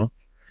don't know.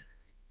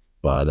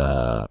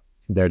 But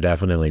there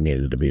definitely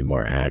needed to be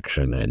more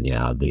action. And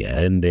yeah, the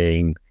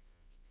ending,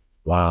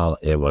 while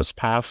it was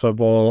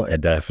passable,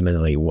 it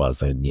definitely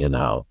wasn't, an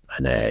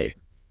A.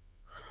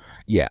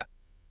 Yeah,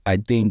 I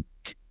think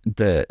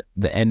the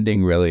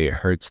ending really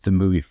hurts the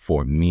movie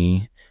for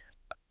me.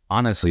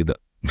 Honestly,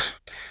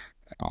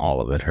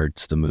 all of it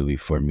hurts the movie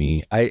for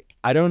me. I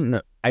don't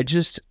know. I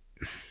feel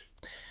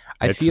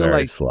very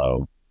like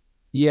slow.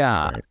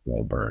 Yeah, very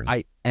slow burn.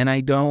 I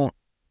don't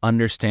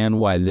understand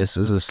why this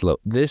is a slow.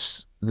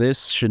 This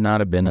should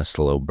not have been a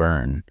slow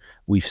burn.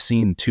 We've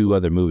seen 2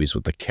 other movies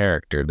with the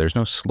character. There's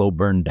no slow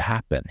burn to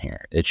happen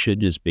here. It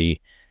should just be,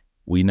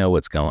 we know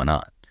what's going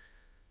on.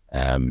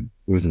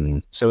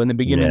 So in the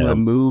beginning of the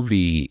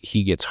movie,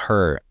 he gets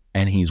hurt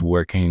and he's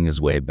working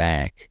his way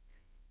back,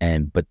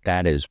 but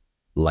that is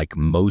like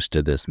most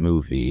of this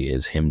movie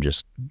is him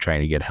just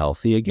trying to get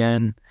healthy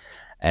again.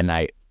 And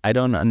I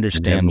don't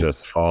understand. Him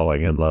just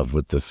falling in love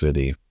with the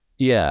city.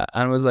 Yeah,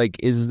 I was like,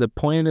 is the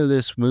point of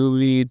this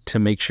movie to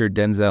make sure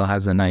Denzel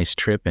has a nice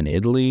trip in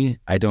Italy?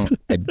 I don't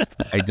get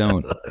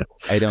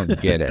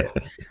it.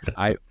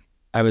 I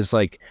was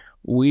like,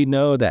 we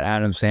know that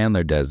Adam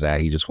Sandler does that.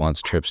 He just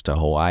wants trips to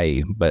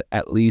Hawaii, but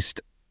at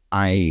least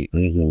I'm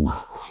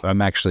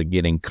actually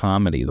getting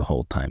comedy the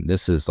whole time.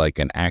 This is like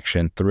an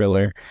action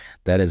thriller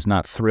that is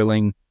not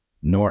thrilling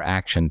nor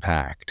action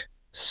packed.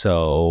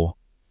 So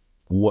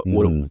what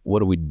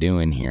are we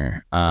doing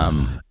here?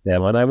 Yeah,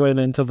 when I went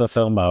into the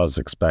film, I was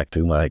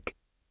expecting like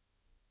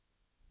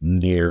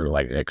near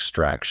like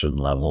Extraction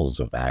levels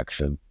of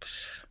action.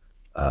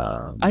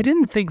 I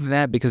didn't think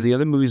that because the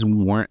other movies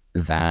weren't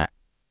that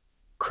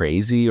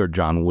crazy, or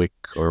John Wick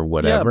or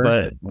whatever.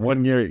 Yeah, but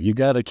when you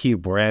got to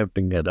keep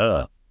ramping it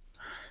up.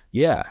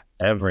 Yeah,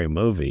 every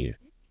movie.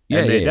 Yeah,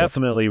 and they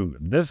definitely.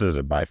 This is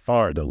by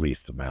far the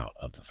least amount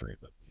of the 3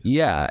 movies.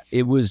 Yeah,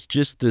 it was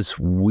just this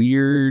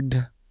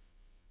weird,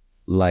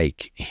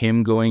 like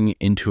him going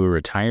into a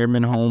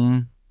retirement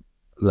home,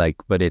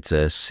 but it's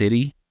a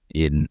city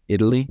in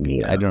Italy.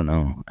 Yeah. I don't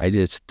know.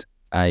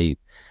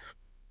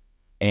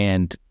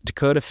 And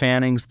Dakota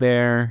Fanning's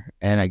there,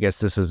 and I guess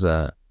this is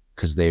a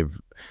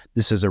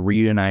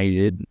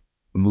reunited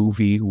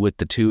movie with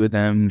the 2 of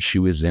them. She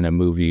was in a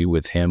movie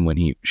with him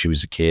when she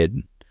was a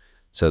kid,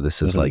 so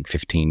this is like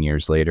 15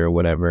 years later or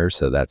whatever.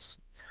 So that's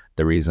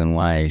the reason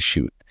why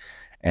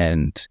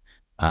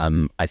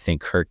I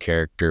think her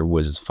character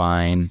was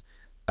fine.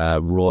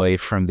 Roy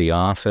from The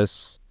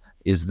Office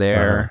is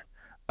there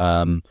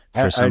for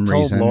some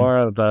reason. I told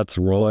Laura that's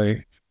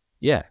Roy.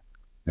 Yeah,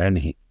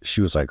 and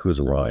she was like, "Who's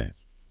Roy?"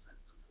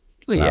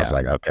 Yeah. I was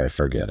like, "Okay,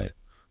 forget it."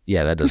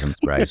 Yeah, that doesn't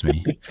surprise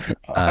me.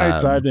 I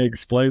tried to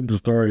explain the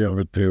story of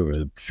it too,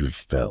 and she was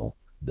still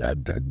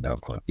had no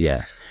clue.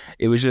 Yeah,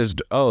 it was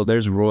just,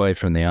 there's Roy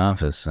from The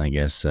Office. I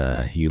guess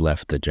he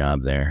left the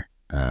job there.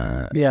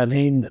 Yeah, I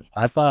mean,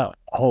 I thought,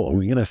 are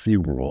we gonna see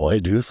Roy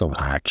do some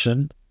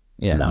action?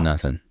 Yeah,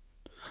 nothing.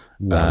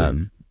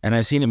 And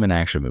I've seen him in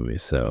action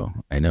movies, so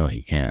I know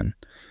he can.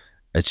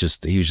 It's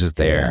just he was just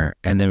there,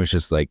 and then it was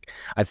just like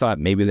I thought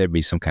maybe there'd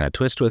be some kind of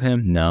twist with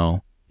him.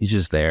 No, he's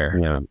just there.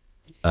 Yeah.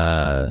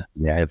 I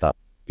thought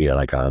he'd be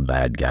like a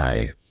bad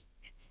guy.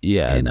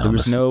 Yeah,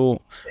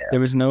 there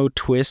was no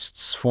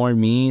twists for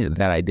me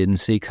that I didn't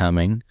see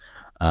coming.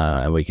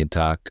 And we can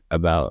talk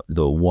about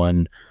the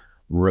one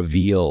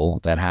reveal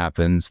that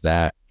happens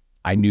that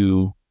I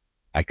knew,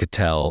 I could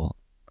tell.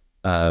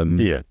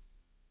 Yeah.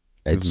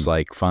 It's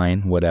like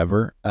fine,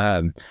 whatever.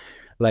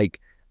 Like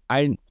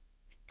I,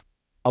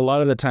 a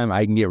lot of the time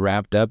I can get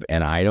wrapped up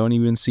and I don't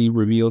even see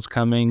reveals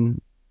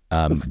coming.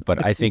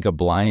 But I think a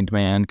blind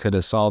man could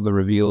have saw the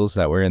reveals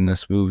that were in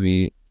this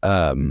movie.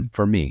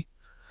 For me,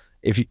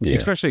 if you, Yeah.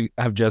 especially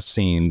have just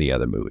seen the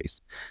other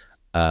movies.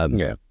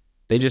 Yeah.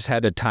 They just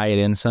had to tie it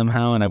in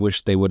somehow, and I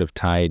wish they would have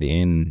tied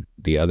in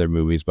the other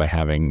movies by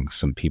having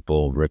some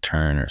people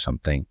return or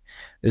something.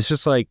 It's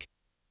just like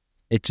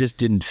it just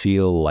didn't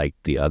feel like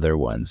the other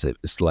ones. It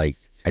was like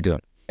I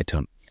don't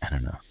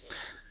know.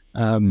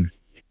 Um,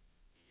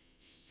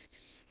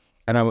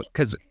 and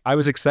because I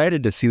was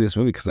excited to see this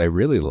movie because I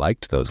really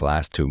liked those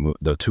last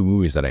the two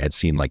movies that I had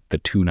seen like the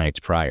 2 nights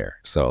prior.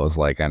 So I was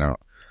like, I don't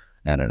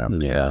know.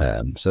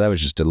 Yeah. So that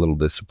was just a little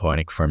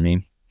disappointing for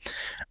me.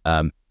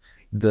 Um,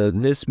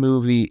 this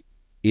movie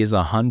is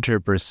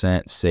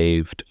 100%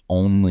 saved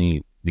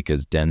only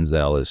because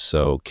Denzel is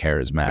so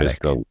charismatic. It's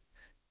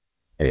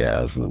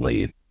the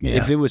lead. Yeah.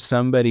 If it was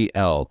somebody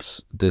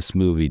else, this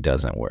movie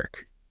doesn't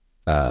work.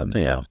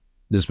 Yeah.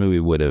 This movie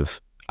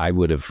I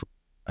would have,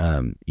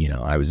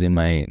 I was in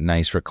my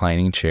nice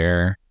reclining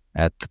chair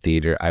at the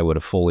theater. I would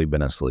have fully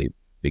been asleep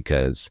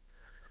because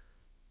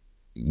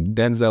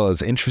Denzel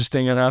is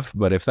interesting enough.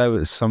 But if that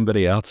was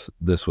somebody else,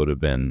 this would have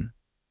been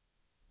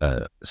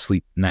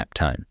sleep nap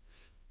time.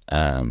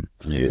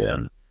 Yeah.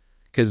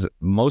 Because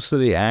most of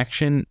the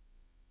action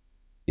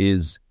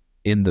is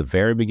in the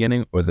very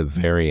beginning or the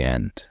very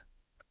end,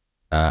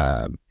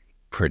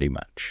 pretty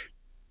much.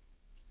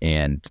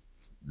 And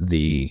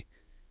the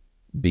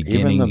Even the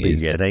beginning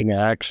is beginning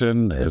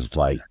action is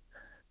like,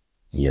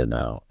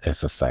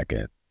 it's a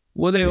second.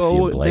 well, If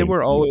you they blink,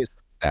 were always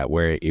that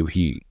where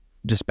he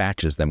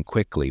dispatches them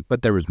quickly,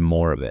 but there was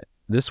more of it.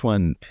 This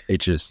one, it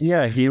just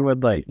he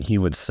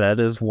would set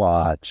his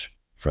watch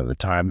for the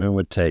time it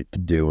would take to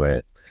do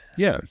it,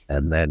 yeah.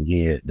 and then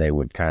they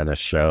would kind of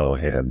show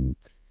him,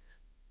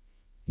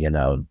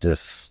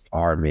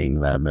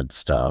 disarming them and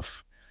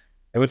stuff.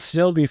 It would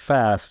still be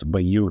fast,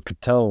 but you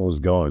could tell what was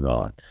going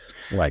on.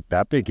 Like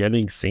that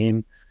beginning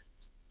scene,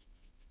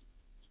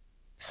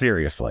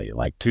 seriously,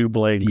 like 2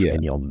 blinks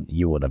and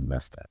you would have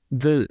missed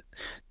it.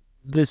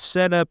 The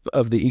setup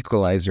of the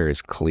Equalizer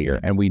is clear,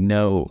 and we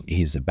know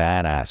he's a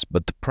badass.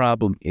 But the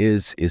problem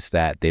is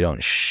that they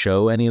don't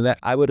show any of that.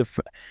 I would have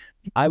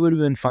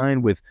been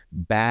fine with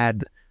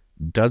bad,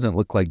 doesn't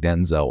look like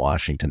Denzel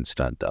Washington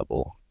stunt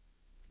double.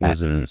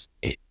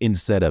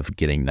 Instead of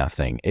getting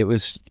nothing, it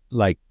was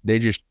like they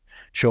just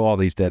show all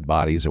these dead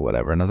bodies or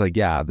whatever, and I was like,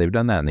 yeah, they've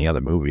done that in the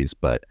other movies,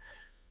 but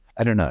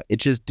I don't know, it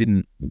just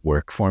didn't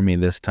work for me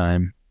this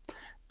time.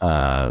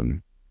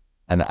 And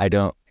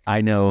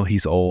I know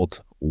he's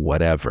old,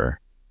 whatever.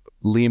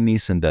 Liam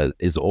Neeson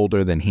is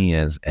older than he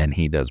is, and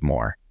he does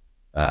more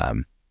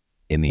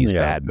in these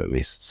bad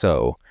movies.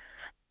 So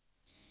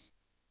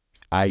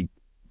I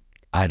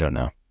don't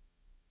know.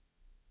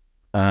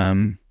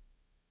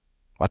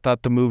 I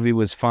thought the movie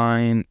was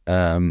fine.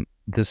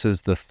 This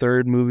is the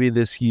third movie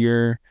this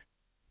year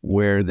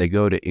where they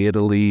go to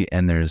Italy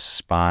and there's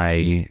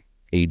spy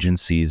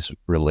agencies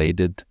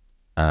related.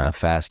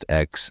 Fast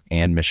X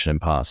and Mission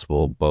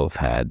Impossible both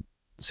had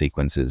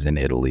sequences in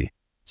Italy.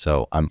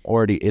 So I'm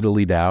already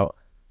Italied out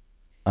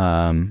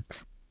from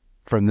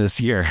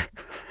this year.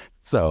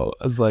 So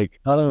I was like,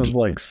 I thought it was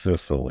like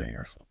Sicily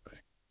or something.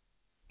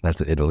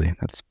 That's Italy.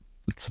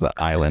 It's the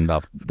island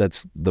off.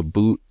 That's the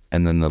boot,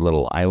 and then the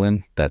little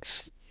island.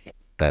 That's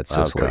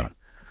Sicily. Okay.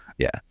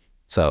 Yeah.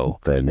 So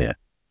then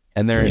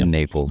and they're in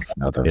Naples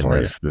in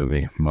this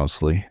movie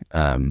mostly.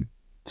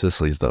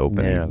 Sicily's the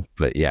opening,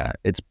 but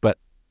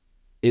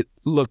it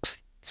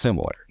looks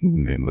similar.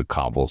 The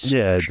cobbles,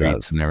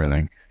 streets, and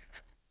everything.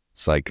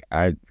 It's like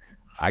I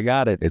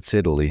got it. It's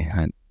Italy.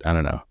 I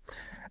don't know,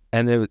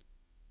 and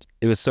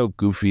it was so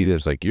goofy.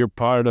 There's like, you're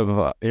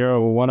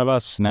one of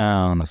us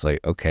now, and it's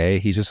like, okay,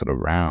 he's just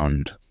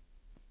around.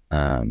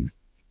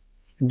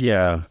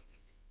 Yeah,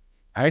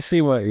 I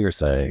see what you're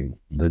saying.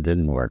 That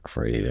didn't work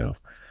for you.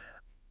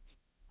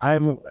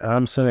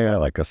 I'm sitting at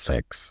like a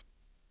 6.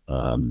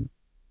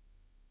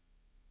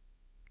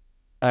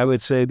 I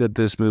would say that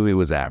this movie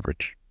was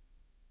average.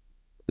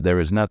 There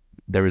was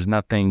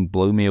nothing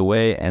blew me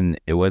away,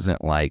 and it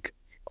wasn't like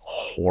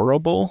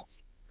horrible.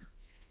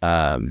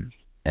 And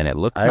it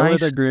looked nice. I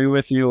would agree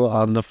with you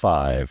on the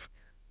 5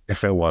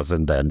 if it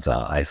wasn't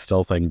Denzel. I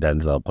still think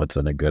Denzel puts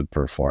in a good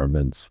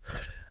performance.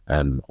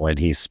 And when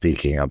he's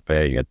speaking, I'm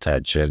paying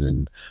attention,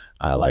 and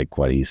I like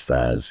what he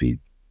says. He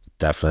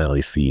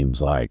definitely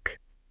seems like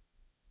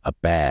a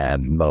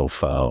bad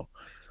mofo.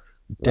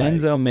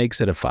 Denzel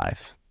makes it a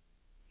 5.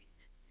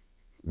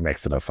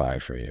 Makes it a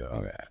 5 for you.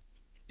 Okay.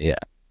 Yeah.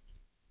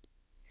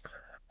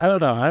 I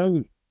don't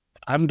know.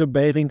 I'm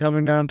debating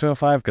coming down to a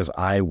 5 because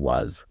I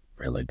was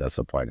really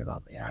disappointed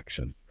on the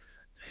action.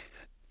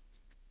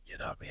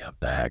 Me, I'm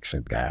the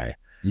action guy.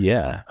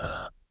 Yeah.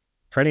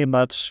 Pretty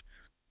much,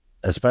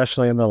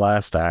 especially in the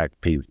last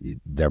act,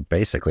 they're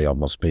basically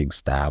almost being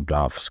stabbed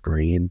off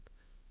screen.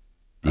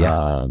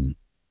 Yeah.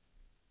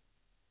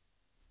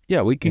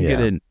 Yeah, we can get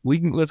Yeah. in.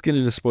 Let's get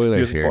into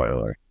spoilers Excuse here.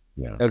 spoiler.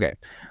 Yeah. Okay,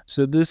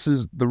 so this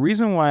is the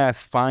reason why I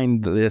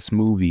find this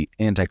movie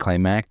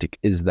anticlimactic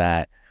is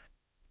that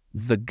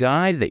the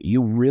guy that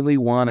you really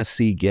want to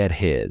see gets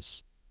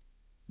his.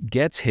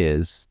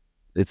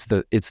 It's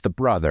the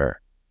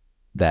brother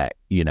that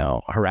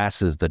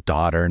harasses the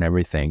daughter and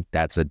everything.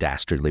 That's a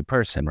dastardly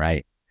person,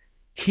 right?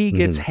 He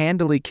gets Mm-hmm.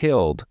 handily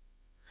killed.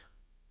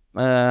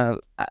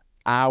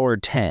 Hour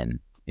 10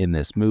 in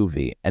this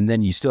movie, and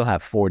then you still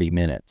have 40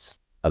 minutes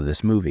of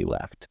this movie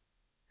left.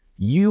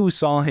 You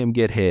saw him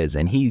get his,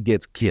 and he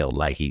gets killed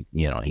like he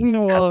Well, cuts I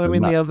him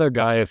mean, up. the other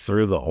guy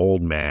threw the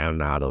old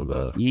man out of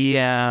the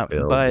Yeah, but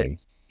building.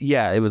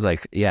 yeah, it was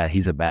like, yeah,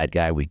 he's a bad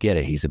guy. We get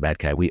it. He's a bad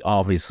guy. We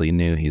obviously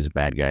knew he's a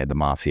bad guy, the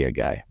mafia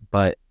guy.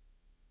 But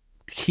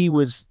he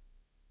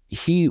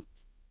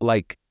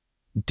like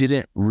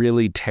didn't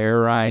really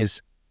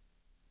terrorize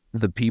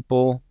the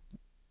people.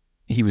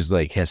 He was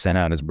like, has sent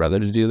out his brother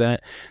to do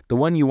that. The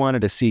one you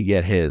wanted to see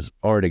get his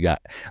already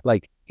got,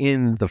 like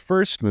in the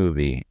first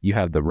movie, you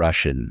have the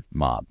Russian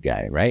mob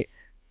guy, right?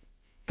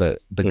 The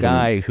Mm-hmm.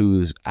 guy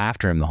who's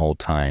after him the whole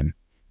time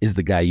is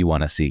the guy you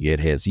want to see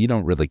get his. You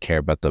don't really care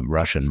about the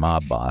Russian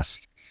mob boss.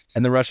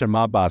 And the Russian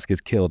mob boss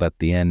gets killed at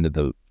the end of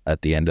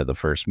the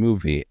first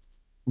movie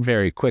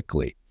very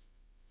quickly.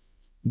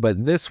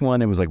 But this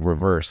one, it was like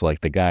reverse, like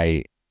the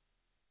guy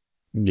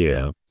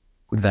Yeah.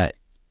 that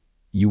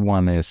you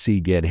want to see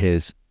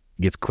gets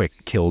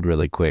killed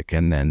really quick,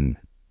 and then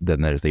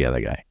there's the other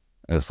guy.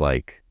 It's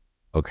like,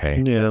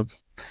 okay, Yeah.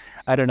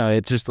 I don't know.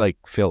 It just like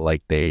felt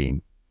like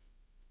they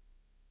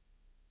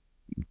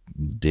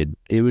did.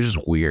 It was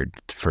just weird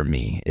for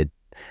me.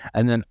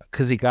 And then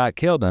because he got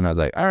killed, and I was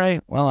like, all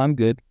right, well, I'm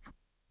good.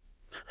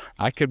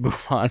 I could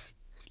move on.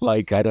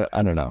 Like I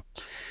don't know.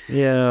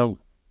 Yeah.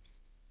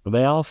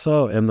 They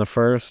also, in the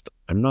first,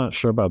 I'm not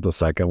sure about the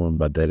second one,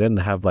 but they didn't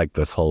have like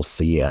this whole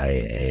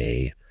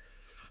CIA.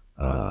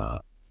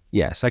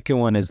 Yeah, second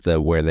one is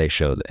the where they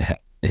show that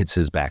it's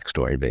his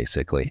backstory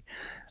basically.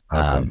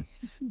 Okay. That's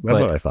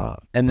But what I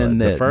thought. and then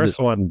But the first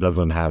one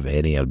doesn't have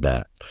any of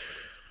that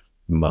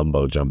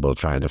mumbo jumbo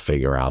trying to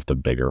figure out the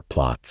bigger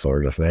plot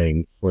sort of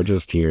thing. We're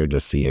just here to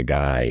see a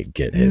guy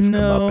get his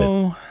no,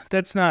 comeuppance.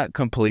 that's not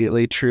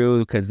completely true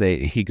because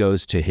he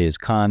goes to his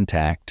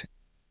contact,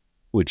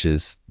 which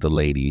is the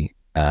lady.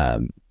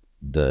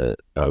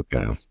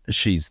 Okay.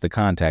 She's the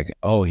contact.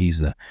 Oh,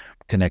 he's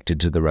connected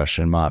to the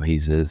Russian mob.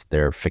 He's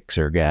their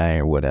fixer guy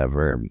or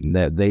whatever.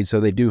 So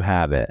they do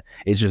have it.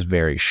 It's just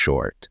very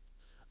short.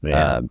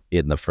 Yeah.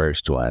 In the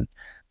first one,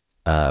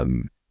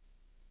 and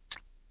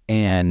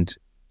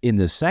in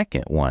the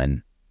second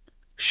one,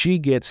 she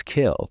gets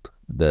killed.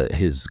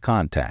 His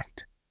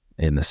contact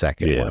in the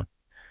second Yeah. one,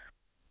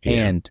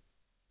 Yeah. and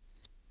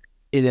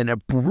in a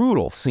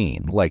brutal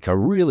scene, like a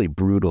really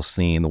brutal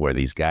scene where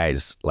these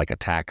guys like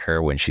attack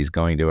her when she's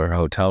going to her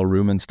hotel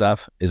room and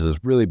stuff, is this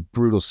really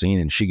brutal scene,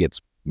 and she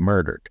gets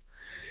murdered.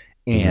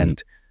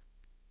 And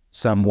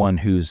someone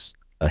who's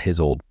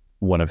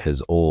one of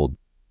his old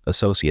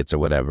associates or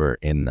whatever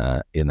in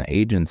the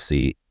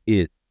agency,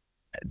 it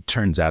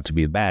turns out to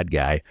be the bad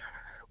guy,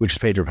 which is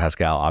Pedro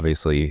Pascal.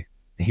 Obviously,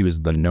 he was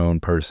the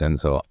known person,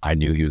 so I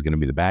knew he was going to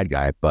be the bad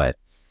guy. But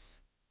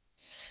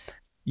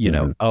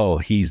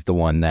he's the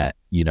one that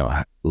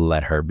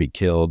let her be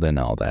killed and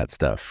all that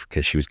stuff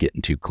because she was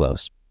getting too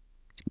close.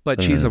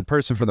 But she's a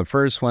person from the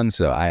first one,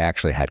 so I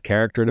actually had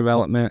character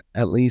development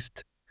at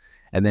least.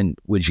 And then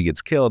when she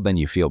gets killed, then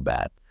you feel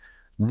bad.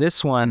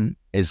 This one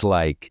is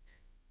like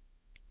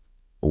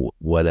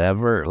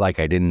whatever. Like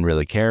I didn't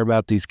really care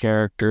about these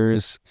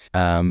characters.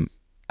 I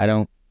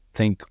don't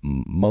think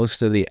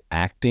most of the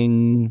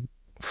acting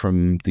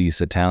from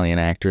these Italian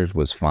actors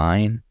was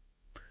fine.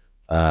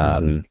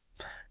 The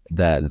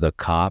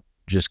cop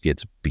just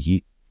gets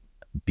beat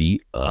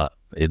up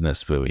in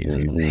this movie.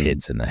 He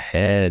hits in the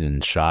head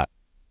and shot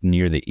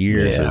near the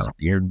ears, his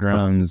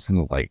eardrums,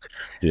 and like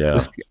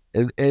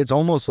it's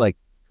almost like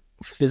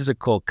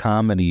physical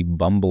comedy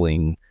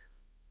bumbling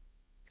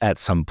at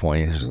some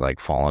point. He's just like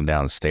falling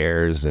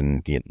downstairs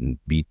and getting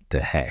beat to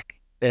heck.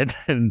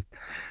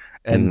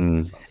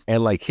 And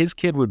like his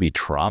kid would be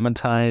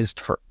traumatized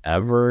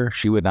forever.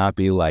 She would not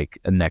be like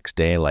the next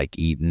day like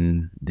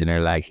eating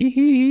dinner like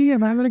hee,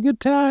 I'm having a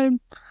good time.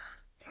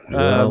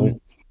 Well,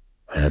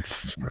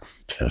 that's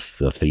just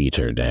the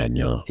theater,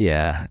 Daniel.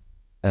 Yeah.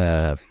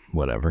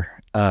 Whatever.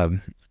 I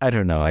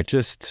don't know. I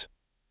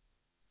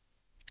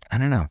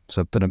don't know.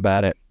 Something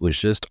about it was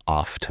just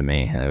off to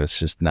me. It was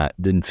just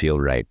didn't feel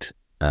right.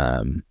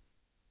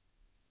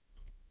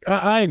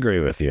 I agree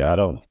with you. I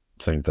don't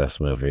think this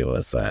movie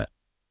was that.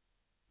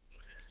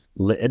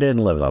 It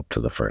didn't live up to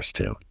the first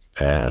two.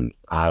 And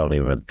I don't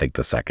even think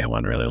the second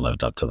one really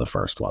lived up to the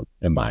first one,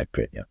 in my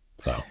opinion.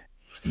 So,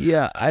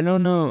 yeah, I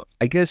don't know.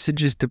 I guess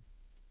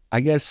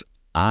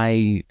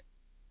I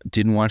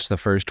didn't watch the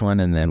first one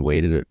and then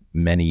waited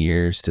many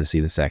years to see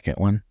the second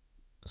one.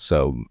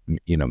 So,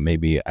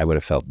 maybe I would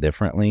have felt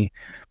differently.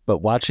 But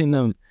watching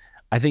them,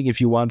 I think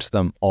if you watch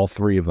them, all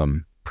three of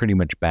them pretty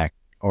much back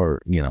or,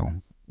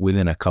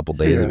 within a couple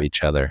days of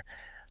each other,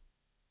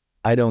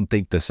 I don't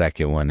think the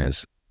second one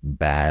is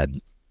bad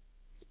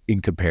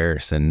in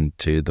comparison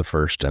to the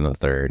first and the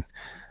third.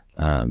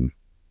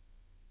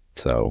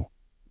 So,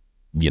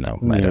 I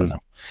don't know.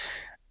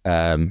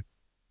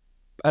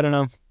 I don't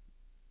know.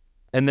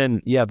 And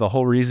then, the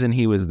whole reason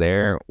he was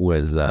there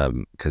was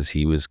because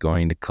he was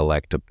going to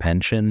collect a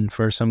pension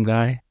for some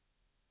guy.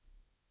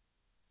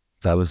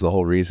 That was the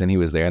whole reason he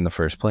was there in the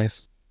first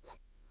place.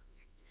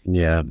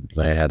 Yeah,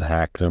 they had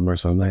hacked him or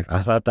something.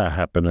 I thought that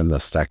happened in the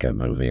second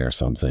movie or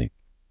something,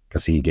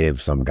 because he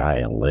gave some guy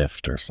a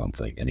lift or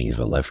something, and he's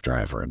a Lyft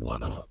driver and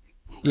whatnot.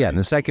 Yeah, in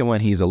the second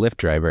one, he's a Lyft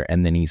driver,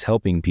 and then he's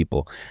helping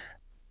people,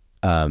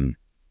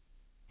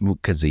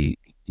 because he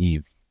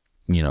the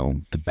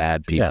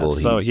bad people.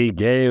 Yeah, so he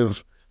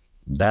gave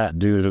that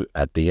dude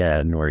at the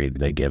end where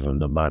they give him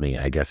the money.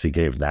 I guess he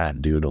gave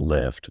that dude a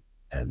lift,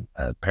 and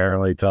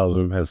apparently tells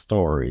him his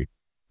story.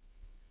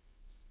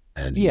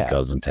 And he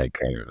goes and take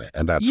care of it.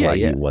 And that's why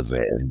he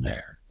wasn't in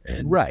there.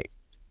 Right.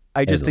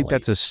 I just think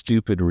that's a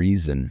stupid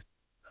reason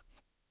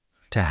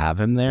to have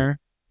him there.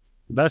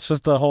 That's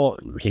just the whole,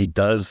 he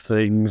does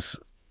things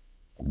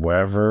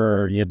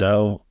wherever,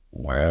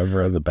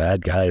 wherever the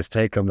bad guys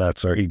take him,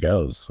 that's where he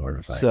goes, sort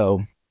of thing.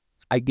 So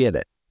I get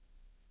it.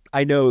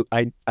 I know,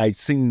 I've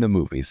seen the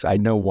movies. I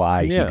know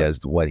why he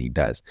does what he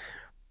does.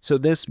 So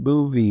this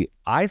movie,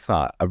 I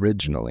thought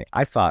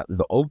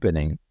the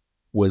opening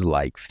was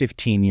like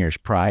 15 years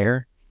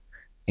prior,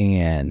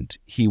 and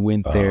he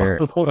went there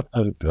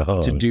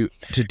to do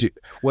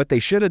what they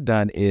should have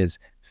done is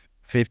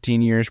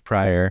 15 years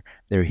priar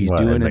there he's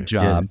doing a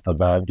job, the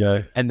bad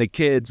guy, and the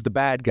kid's the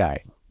bad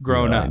guy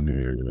grown up. I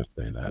knew you were gonna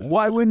say that.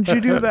 Why wouldn't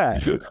you do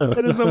that?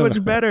 That is so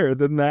much better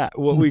than that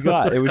what we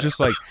got. It was just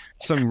like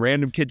some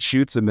random kid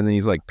shoots him and then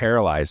he's like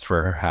paralyzed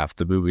for half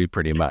the movie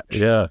pretty much.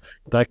 Yeah,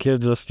 that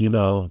kid just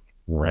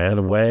ran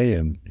away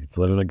and he's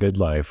living a good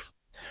life.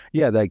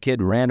 Yeah, that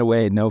kid ran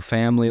away, no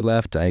family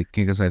left.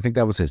 Because I think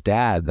that was his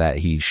dad that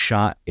he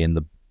shot in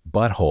the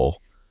butthole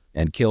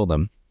and killed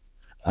him.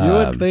 You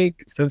would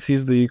think, since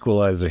he's the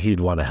Equalizer,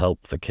 he'd want to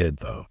help the kid,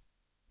 though.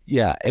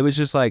 Yeah, it was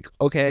just like,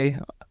 okay,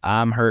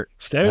 I'm hurt.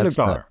 Stay in the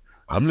car.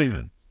 I'm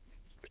leaving.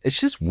 It's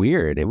just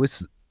weird. It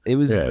was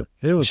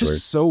just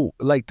weird. So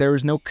like there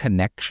was no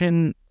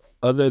connection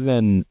other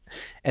than,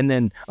 and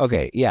then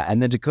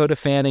and then Dakota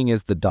Fanning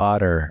is the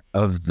daughter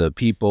of the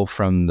people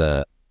from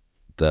the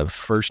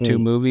first two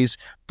movies,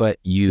 but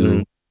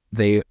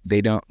they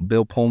don't,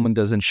 Bill Pullman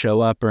doesn't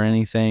show up or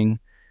anything.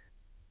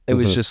 It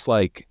was just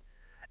like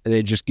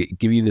they just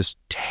give you this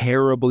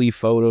terribly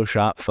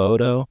photoshopped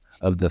photo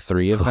of the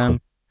three of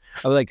them.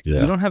 I was like,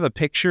 you don't have a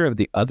picture of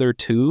the other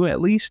two at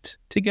least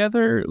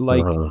together?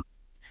 Like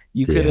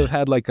you could have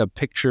had like a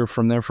picture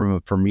from there from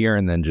a premiere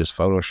and then just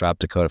Photoshop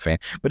Dakota Fanning.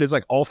 But it's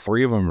like all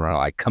three of them are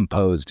like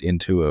composed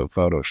into a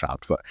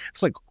Photoshopped photo.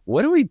 It's like,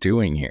 what are we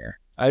doing here?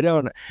 I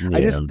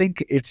just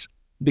think it's,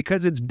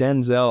 because it's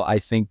Denzel, I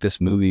think this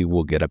movie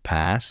will get a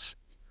pass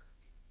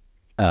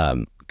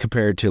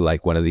compared to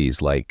like one of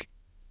these like,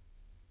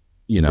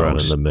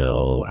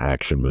 run-of-the-mill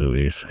action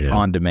movies,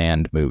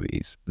 on-demand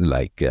movies,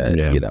 like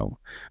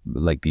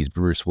like these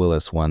Bruce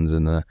Willis ones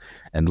and Liam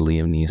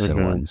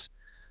Neeson ones.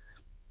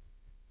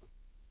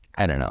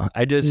 I don't know.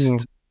 I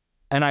just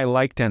and I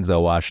like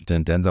Denzel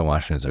Washington. Denzel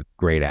Washington is a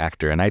great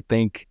actor, and I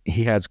think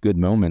he has good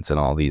moments in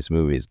all these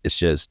movies. It's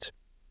just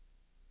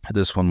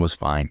this one was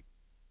fine.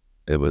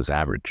 It was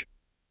average.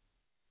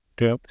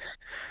 Yep.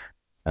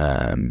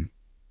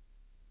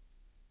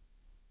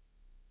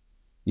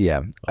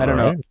 Yeah. I don't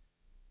know.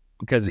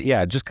 Because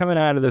just coming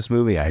out of this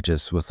movie, I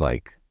just was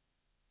like,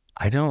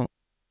 I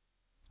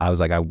was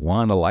like, I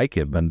want to like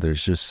it, but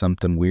there's just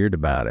something weird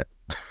about it.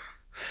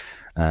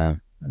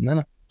 And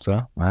then,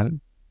 so I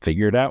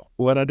figured out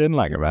what I didn't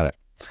like about it.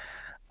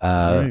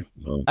 I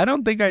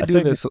don't think I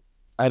do this.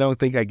 I don't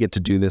think I get to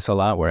do this a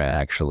lot where I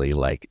actually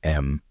like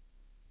am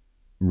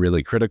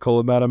really critical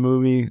about a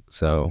movie.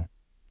 So,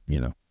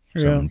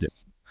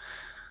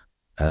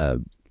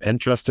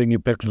 interesting you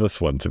picked this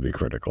one to be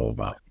critical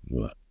about.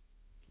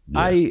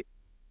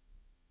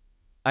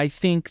 I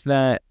think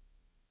that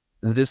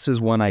this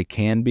is one I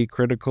can be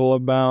critical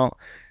about,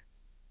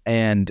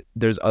 and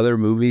there's other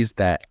movies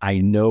that I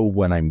know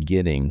what I'm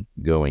getting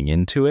going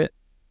into it.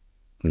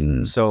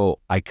 So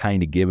I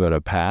kind of give it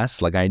a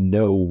pass. Like I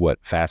know what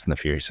Fast and the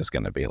Furious is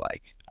going to be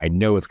like. I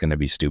know it's going to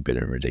be stupid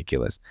and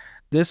ridiculous.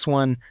 This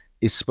one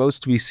is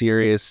supposed to be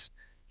serious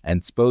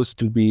and supposed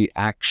to be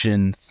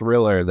action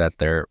thriller that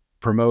they're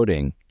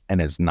promoting,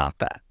 and it's not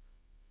that.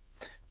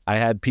 I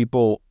had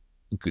people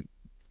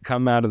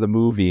come out of the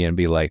movie and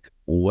be like,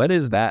 what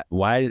is that?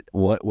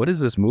 What is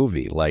this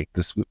movie? Like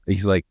this,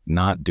 he's like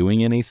not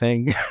doing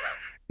anything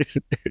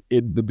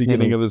in the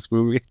beginning of this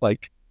movie.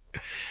 Like,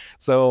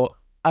 so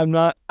I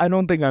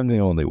don't think I'm the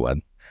only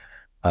one.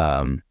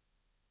 I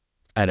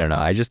don't know.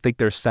 I just think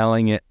they're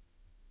selling it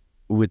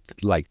with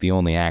like the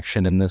only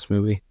action in this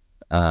movie,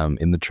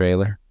 in the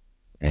trailer.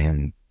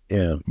 And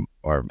I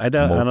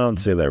don't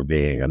see there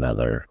being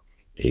another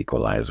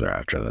Equalizer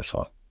after this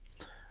one.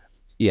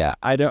 Yeah,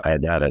 I doubt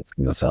it's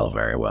going to sell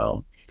very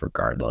well,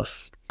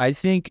 regardless. I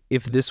think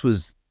if this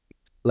was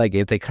like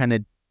if they kind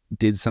of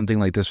did something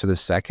like this for the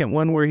second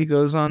one where he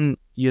goes on,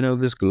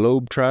 this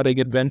globe-trotting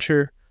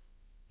adventure,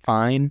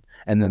 fine.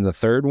 And then the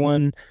third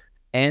one,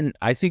 and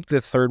I think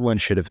the third one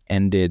should have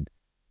ended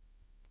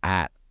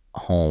at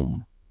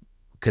home,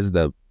 because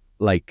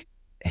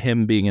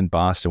him being in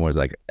Boston was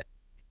like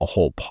the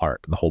whole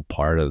part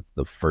of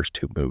the first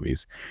two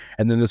movies.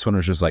 And then this one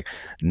was just like,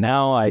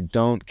 now I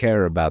don't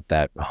care about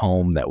that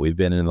home that we've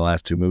been in the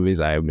last two movies.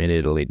 I am in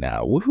Italy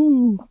now.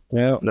 Woohoo.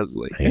 Yeah. That's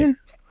like,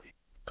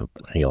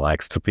 he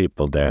likes the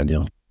people,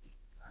 Daniel.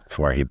 That's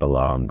where he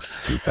belongs.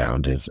 He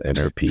found his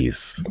inner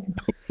peace.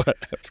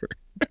 Whatever.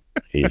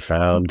 He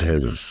found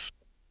his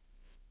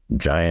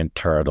giant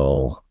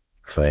turtle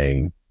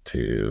thing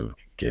to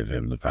give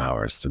him the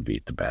powers to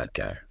beat the bad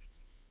guy.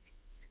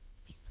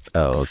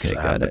 Oh, okay,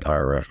 got it.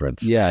 Avatar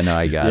reference. Yeah, no,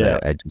 I got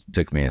it. It just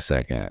took me a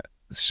second.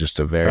 It's just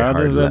a very found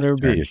hard his left inner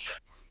turn. peace.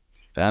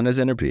 Found his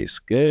inner peace.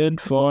 Good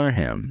for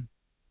him.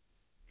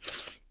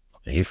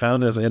 He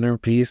found his inner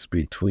peace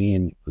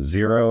between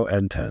 0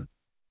 and 10.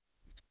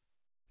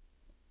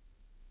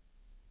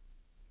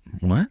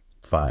 What?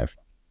 5.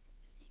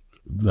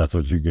 That's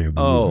what you gave me.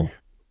 Oh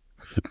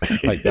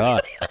my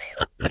God.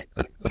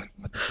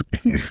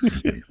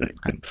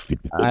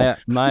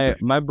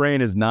 My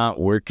brain is not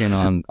working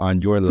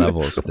on your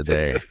levels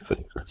today,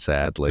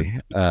 sadly.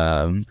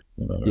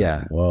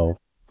 Yeah. Well,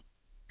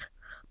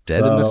 Dead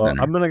in the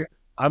center.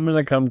 I'm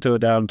gonna come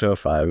down to a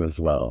 5 as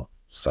well.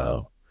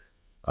 So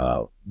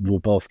we'll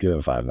both give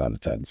it 5 out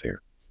of 10s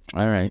here.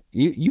 All right.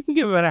 You can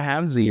give it a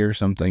halvesy or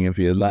something if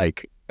you'd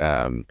like.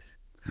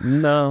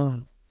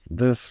 No,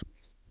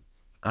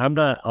 I'm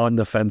not on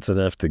the fence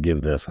enough to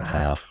give this a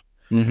half.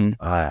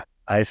 Mm-hmm.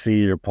 I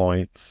see your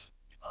points.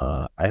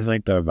 I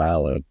think they're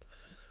valid.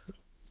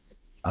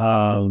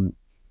 I'll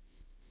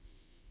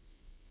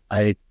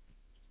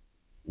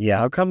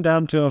come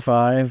down to a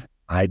 5.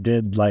 I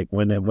did like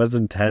when it was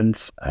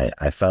intense.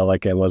 I felt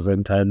like it was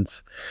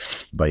intense,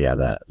 but yeah,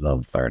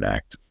 the third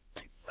act.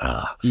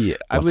 I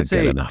would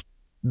say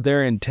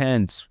they're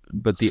intense,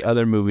 but the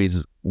other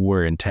movies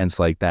were intense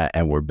like that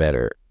and were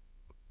better.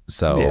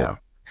 So yeah,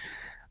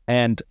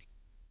 and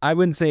I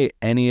wouldn't say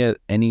any of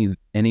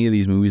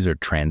these movies are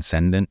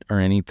transcendent or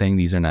anything.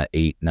 These are not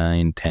 8,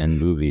 9, 10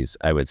 movies.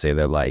 I would say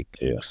they're like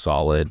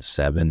solid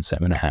 7,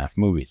 7.5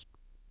 movies.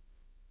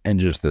 And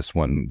just this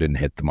one didn't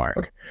hit the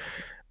mark.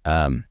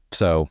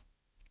 So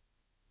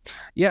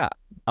yeah.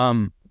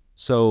 I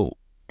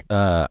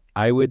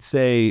would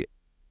say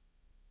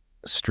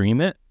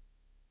stream it.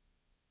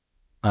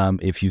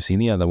 If you've seen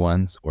the other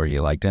ones or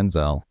you like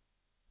Denzel.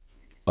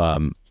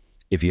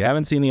 If you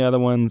haven't seen the other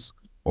ones,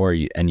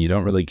 and you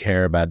don't really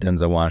care about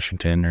Denzel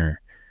Washington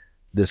or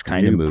this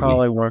kind of movie, you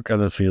probably weren't going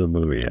to see the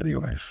movie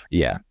anyways.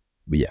 Yeah.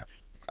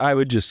 I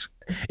would just,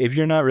 if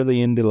you're not really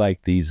into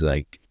like these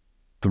like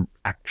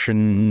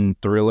action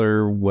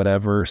thriller,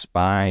 whatever,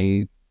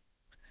 spy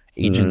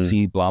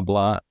agency, blah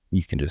blah,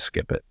 you can just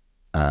skip it.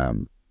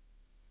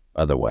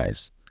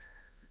 Otherwise,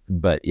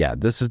 but yeah,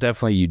 this is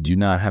definitely, you do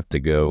not have to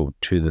go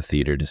to the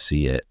theater to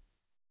see it,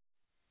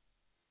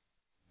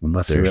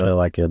 unless you really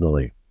like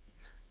Italy.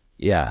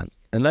 Yeah.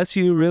 Unless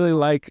you really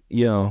like,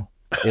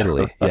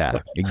 Italy. Yeah,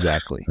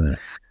 exactly.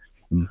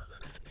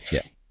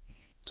 Yeah.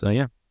 So,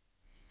 yeah.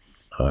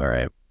 All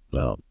right.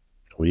 Well,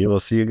 we will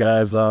see you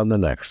guys on the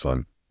next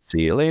one.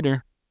 See you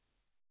later.